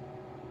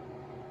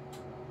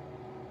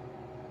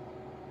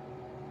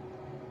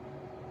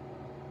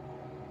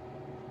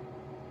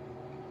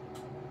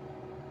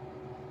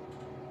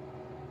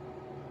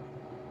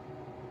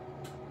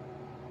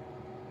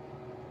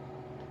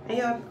 And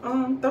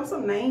y'all, throw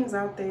some names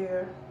out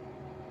there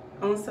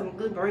on some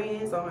good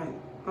brands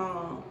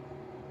on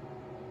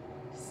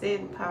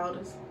setting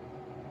powders.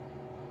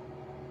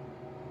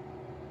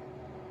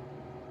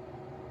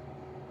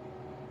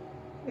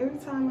 Every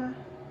time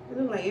it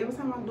look like every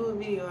time I do a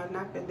video, I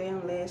knock the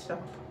damn lash off.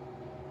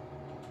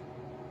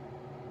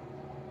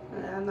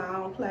 And I know I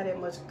don't apply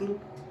that much glue,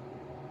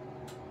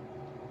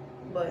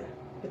 but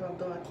if I'm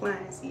doing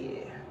clients,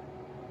 yeah,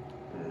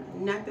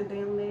 knock the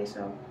damn lash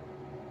off.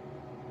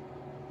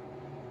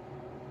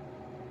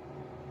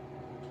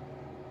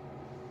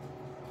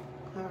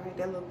 All right,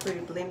 that look pretty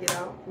blended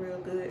out real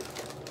good.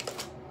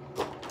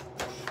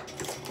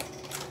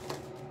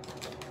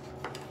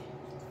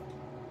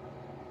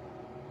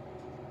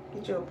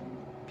 Get your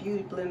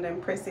beauty blender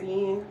and press it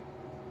in.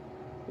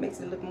 Makes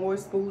it look more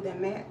smooth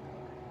and matte.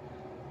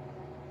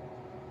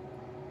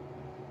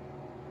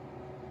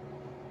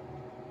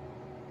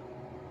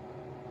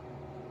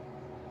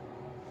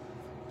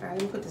 Alright,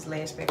 let me put this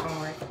lash back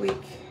on right quick.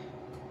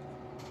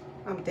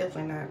 I'm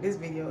definitely not, this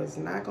video is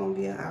not gonna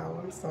be an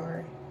hour, I'm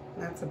sorry.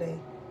 Not today.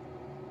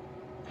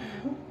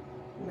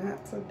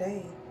 Not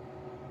today.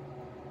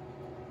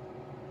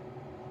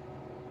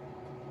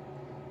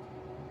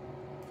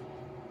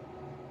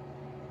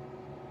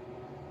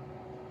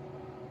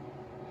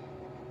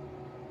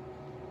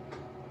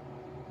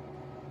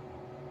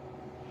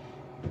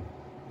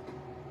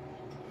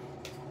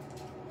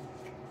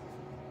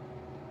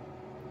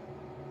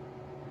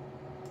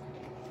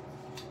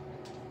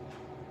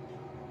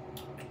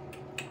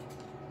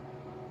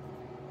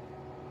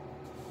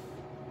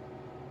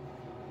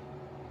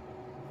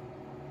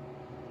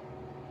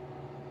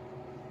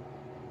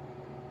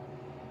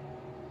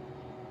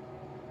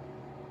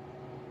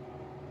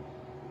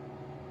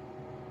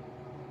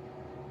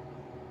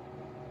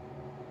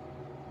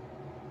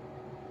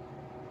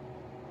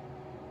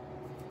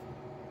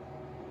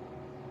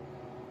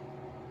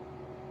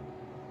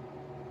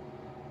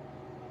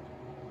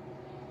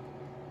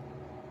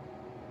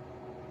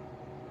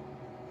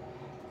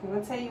 I'm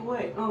gonna tell you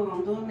what,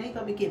 doing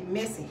makeup, it get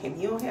messy. If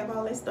you don't have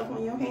all that stuff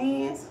on your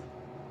hands,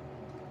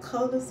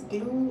 colors,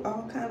 glue,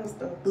 all kind of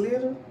stuff,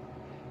 glitter,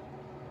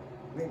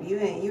 baby, you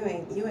ain't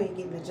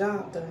getting the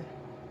job done.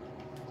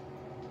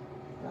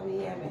 I be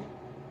having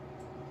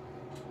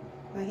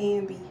my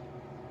hand be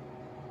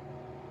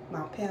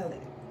my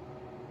palette.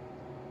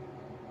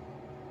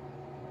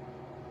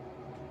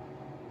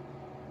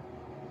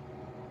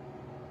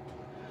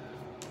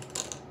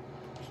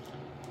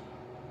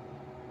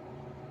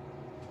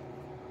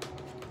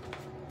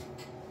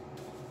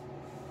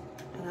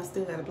 And I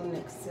still gotta blend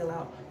that concealer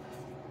out.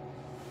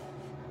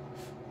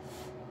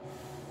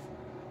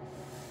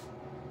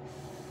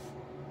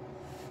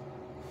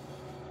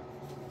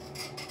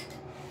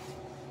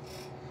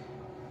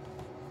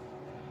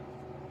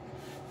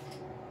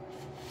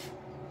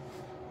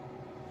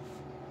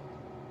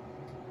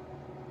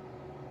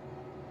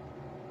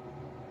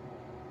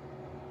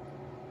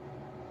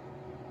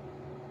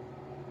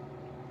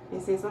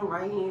 And since I'm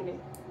right-handed,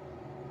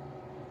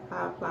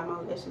 I apply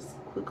my lashes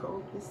quicker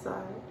on this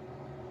side.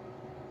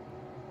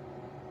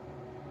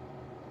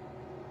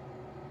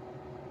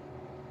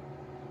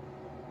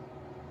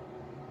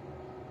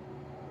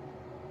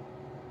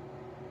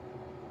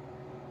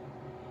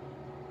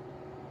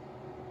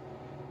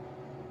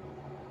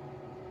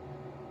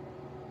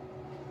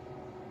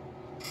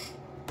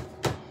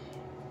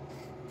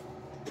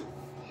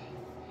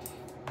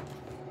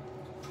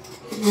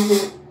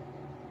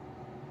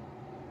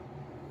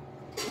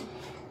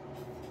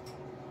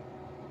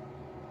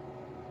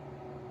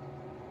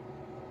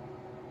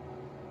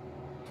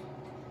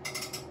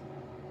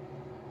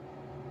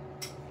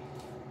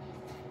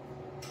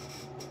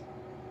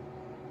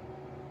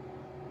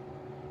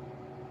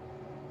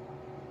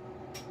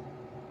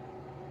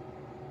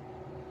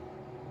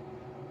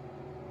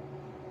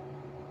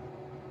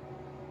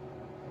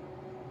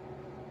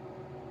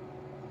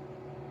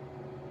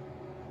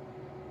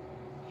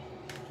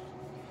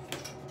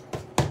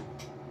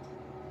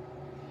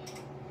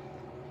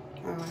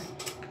 Alright.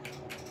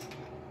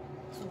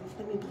 So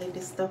let me blend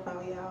this stuff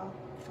out, y'all.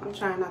 I'm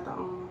trying not to I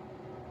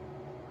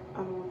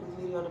don't want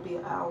this video to be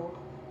an hour.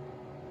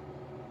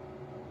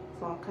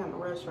 So I'm kind of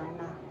rushed right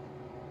now.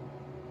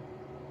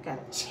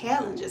 Gotta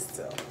challenge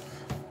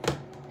yourself.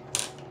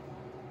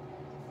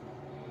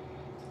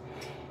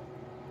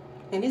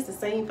 And it's the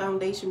same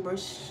foundation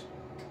brush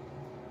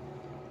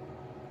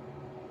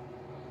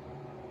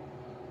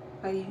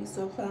I use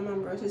to apply my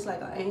brush. It's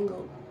like an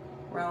angled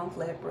round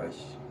flat brush.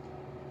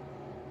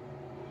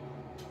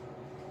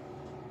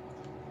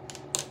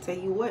 Tell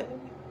you what,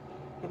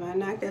 if I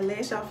knock that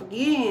lash off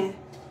again,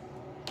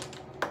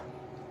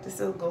 this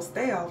will go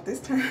stay off this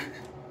time.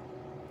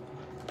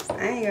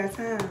 I ain't got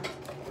time.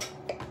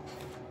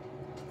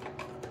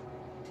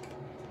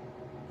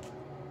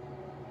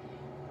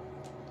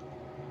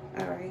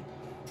 Alright.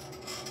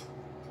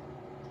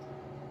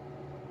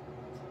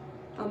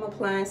 I'm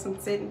applying some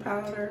setting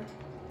powder,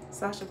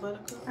 Sacha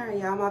Buttercup. Alright,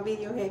 y'all, my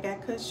video had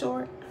got cut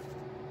short,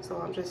 so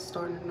I'm just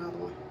starting another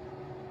one.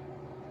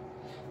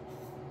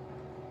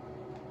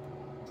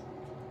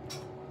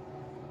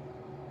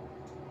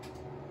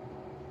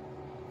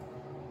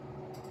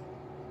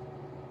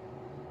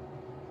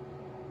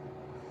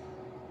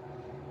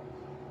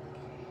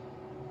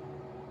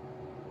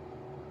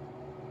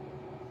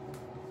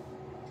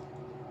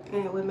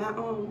 And with my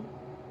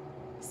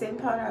setting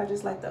powder, I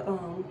just like to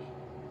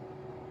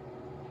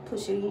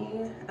push it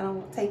in. I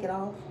don't take it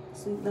off,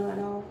 sweep none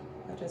off.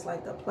 I just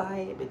like to apply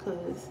it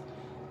because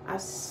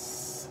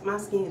my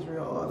skin is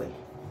real oily,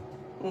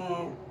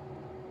 and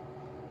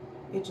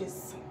it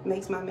just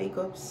makes my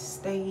makeup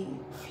stay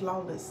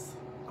flawless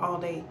all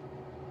day.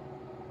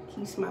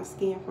 Keeps my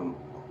skin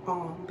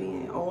from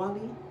being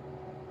oily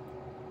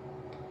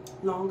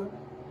longer.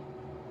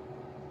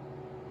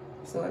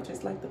 So I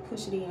just like to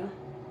push it in,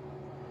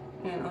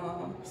 and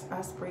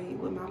I spray it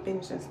with my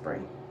finishing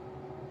spray.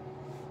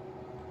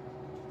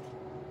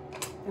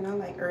 And I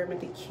like Urban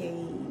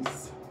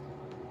Decay's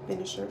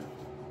finisher.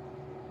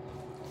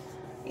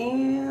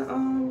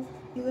 And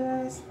you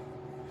guys,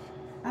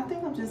 I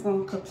think I'm just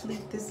gonna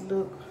complete this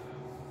look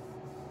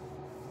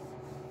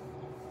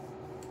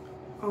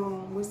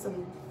with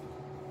some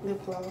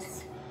lip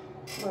gloss.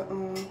 But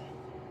where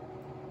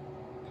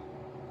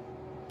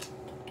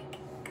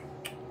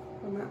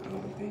my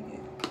other thing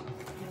at?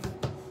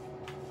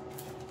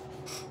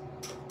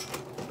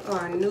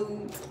 Or a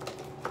nude.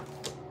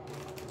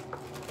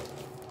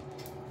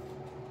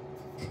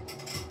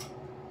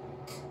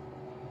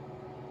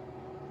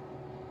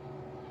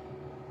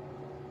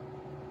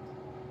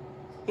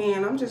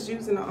 And I'm just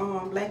using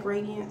a Black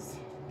Radiance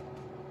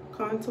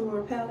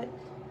contour palette.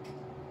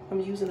 I'm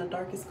using the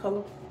darkest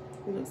color.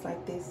 It looks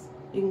like this.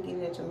 You can get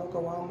it at your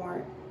local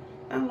Walmart.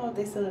 I don't know if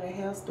they sell it at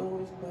hair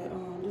stores, but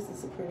this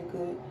is a pretty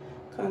good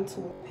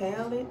contour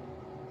palette.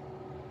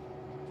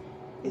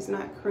 It's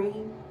not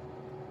cream,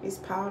 it's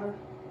powder.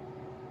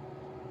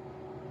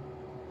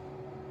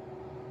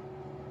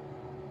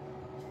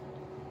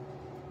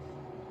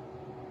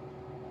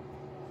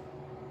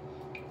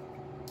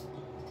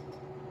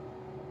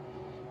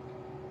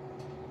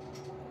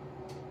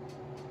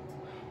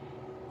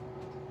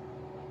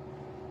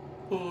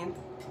 And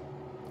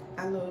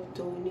I love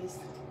doing this.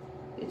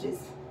 It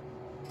just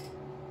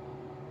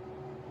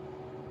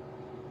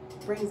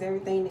brings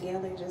everything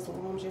together. It just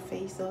warms your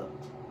face up,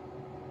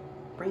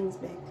 brings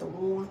back the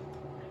warmth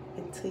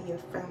into your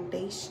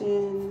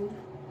foundation,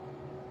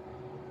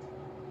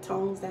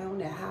 tones down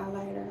that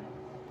highlighter.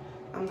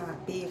 I'm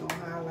not big on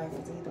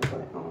highlighters either,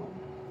 but I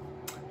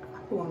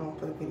put one on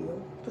for the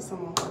video, put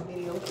some on for the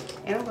video.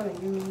 And I'm gonna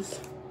use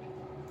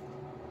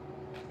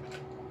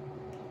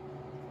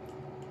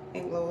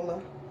Anglola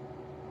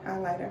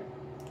highlighter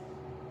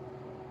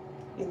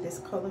in this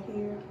color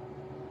here.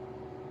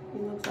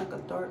 It looks like a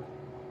dark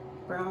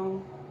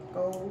brown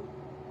gold.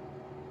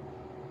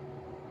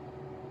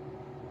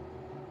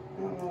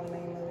 I don't know the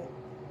name of it.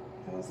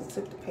 I must have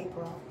took the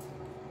paper off.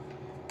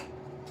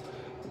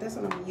 But that's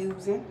what I'm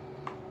using.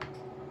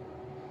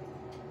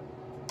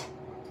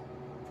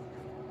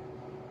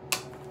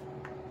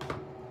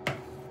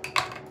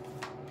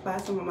 Apply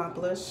some of my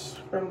blush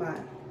from my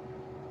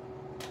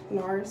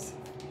NARS.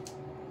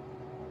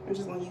 I'm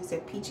just gonna use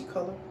that peachy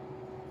color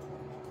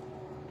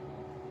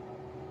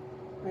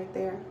right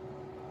there.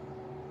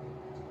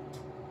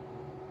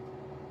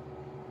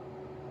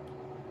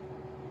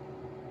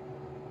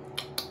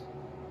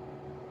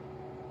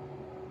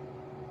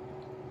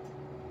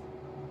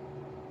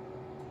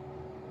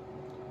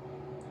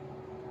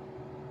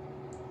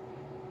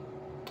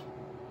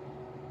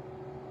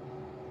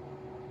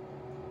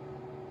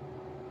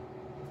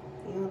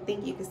 You don't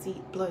think you can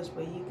see blush,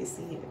 but you can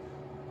see it.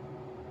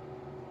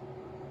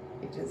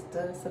 It just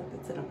does something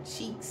to them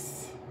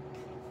cheeks.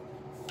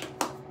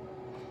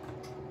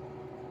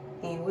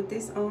 And with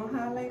this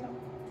highlighter,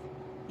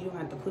 you don't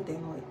have to put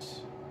that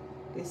much.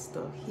 This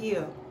stuff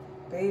here,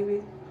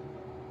 baby.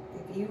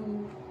 If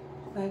you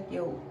like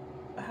your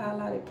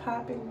highlighter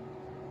popping,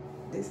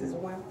 this is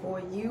one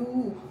for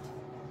you.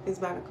 It's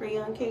by the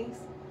Crayon Case.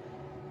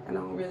 I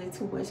don't really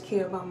too much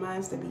care about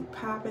mine to be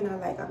popping. I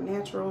like a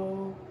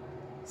natural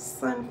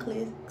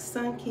sun-kissed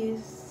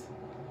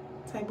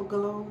type of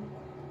glow.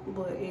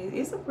 But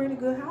it's a pretty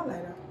good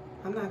highlighter.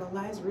 I'm not gonna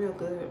lie, it's real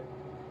good.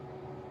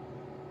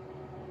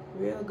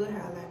 Real good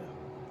highlighter.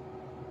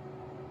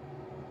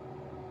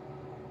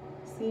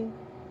 See?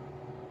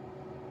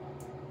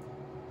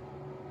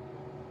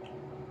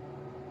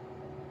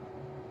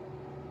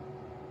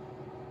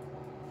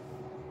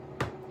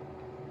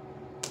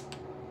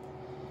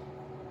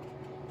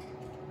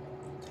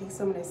 Take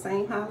some of that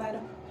same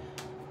highlighter,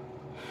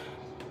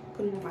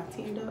 put it in my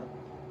tear duct.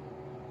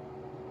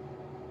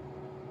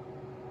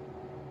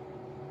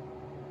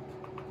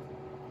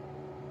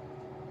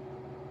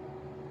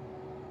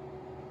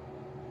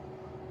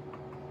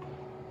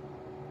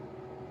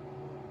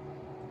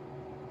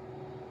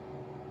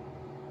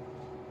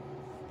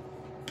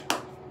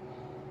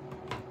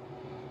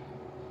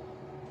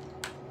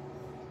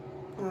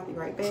 I'll be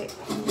right back.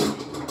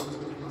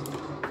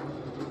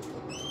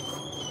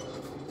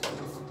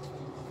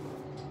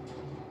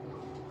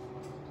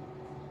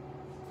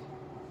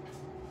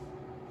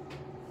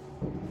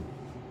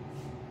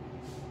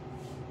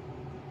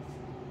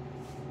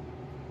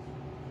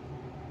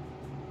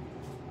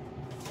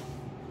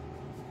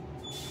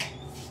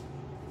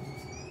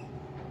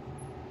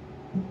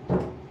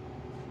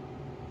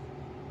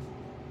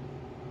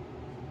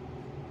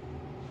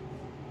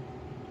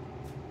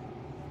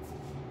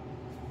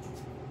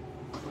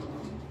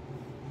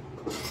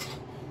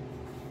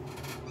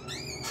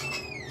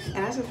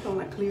 And I just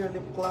want a clear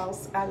lip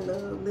gloss. I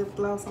love lip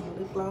gloss. I'm a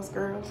lip gloss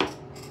girl.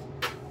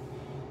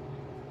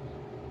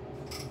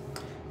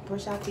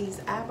 Brush out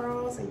these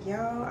eyebrows, and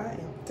y'all, I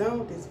am done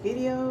with this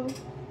video.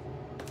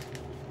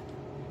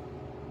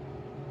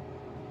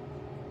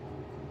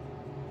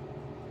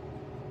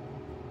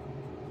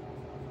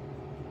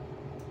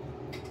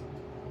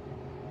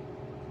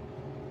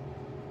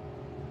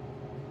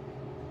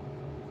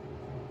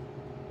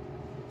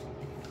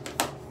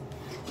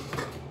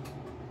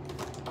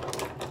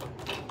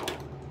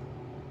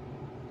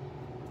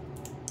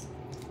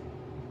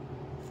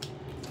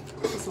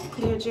 Some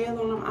clear gel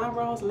on them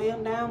eyebrows, lay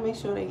them down, make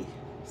sure they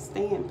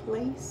stay in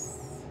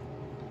place.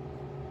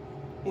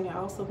 And it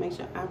also makes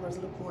your eyebrows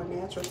look more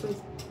natural too.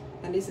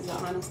 And this is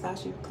an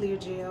Anastasia clear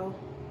gel.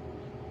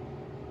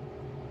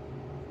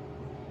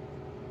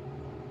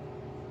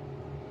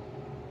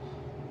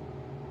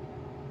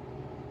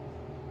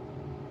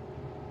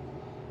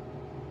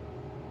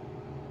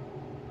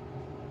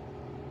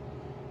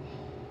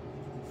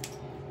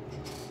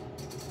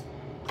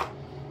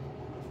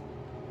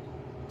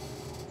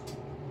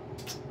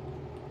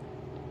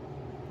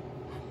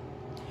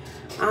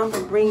 I'm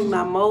gonna bring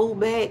my mold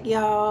back,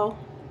 y'all.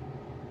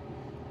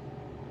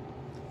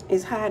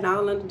 It's hiding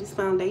all under this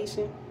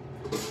foundation.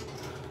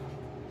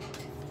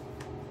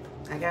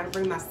 I gotta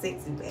bring my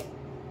sexy back.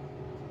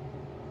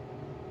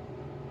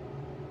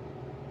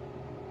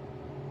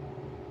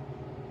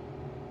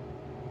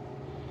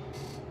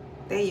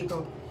 There you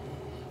go.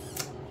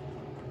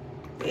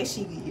 There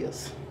she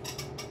is.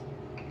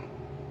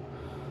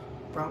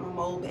 Brought my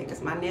mold back.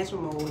 It's my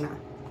natural mold now.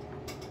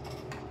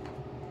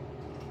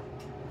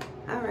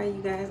 Alright,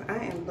 you guys, I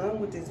am done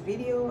with this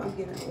video. I'm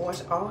gonna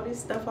wash all this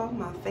stuff off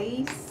my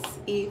face.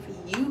 If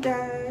you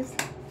guys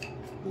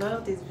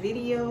love this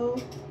video,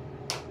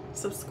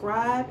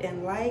 subscribe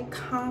and like,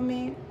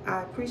 comment.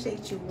 I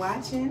appreciate you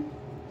watching.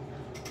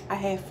 I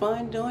had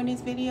fun doing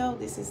this video.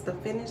 This is the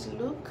finished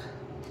look.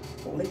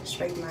 Let me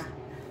straighten my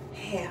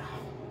hair.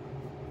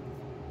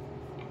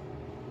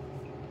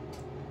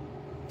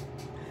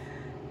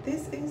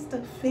 This is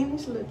the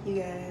finished look,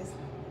 you guys.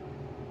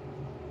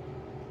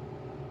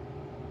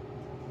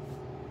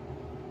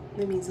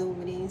 Let me zoom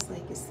it in so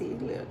you can see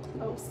it a little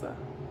closer.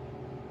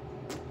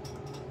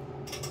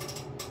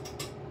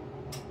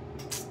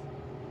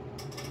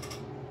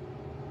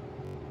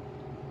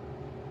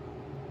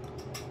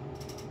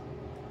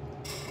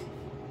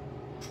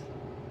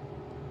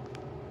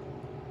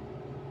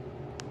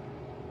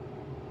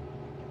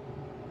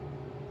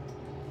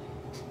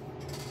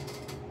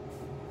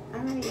 All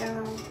right,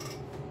 y'all.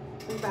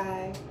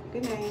 Bye.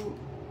 Good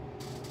night.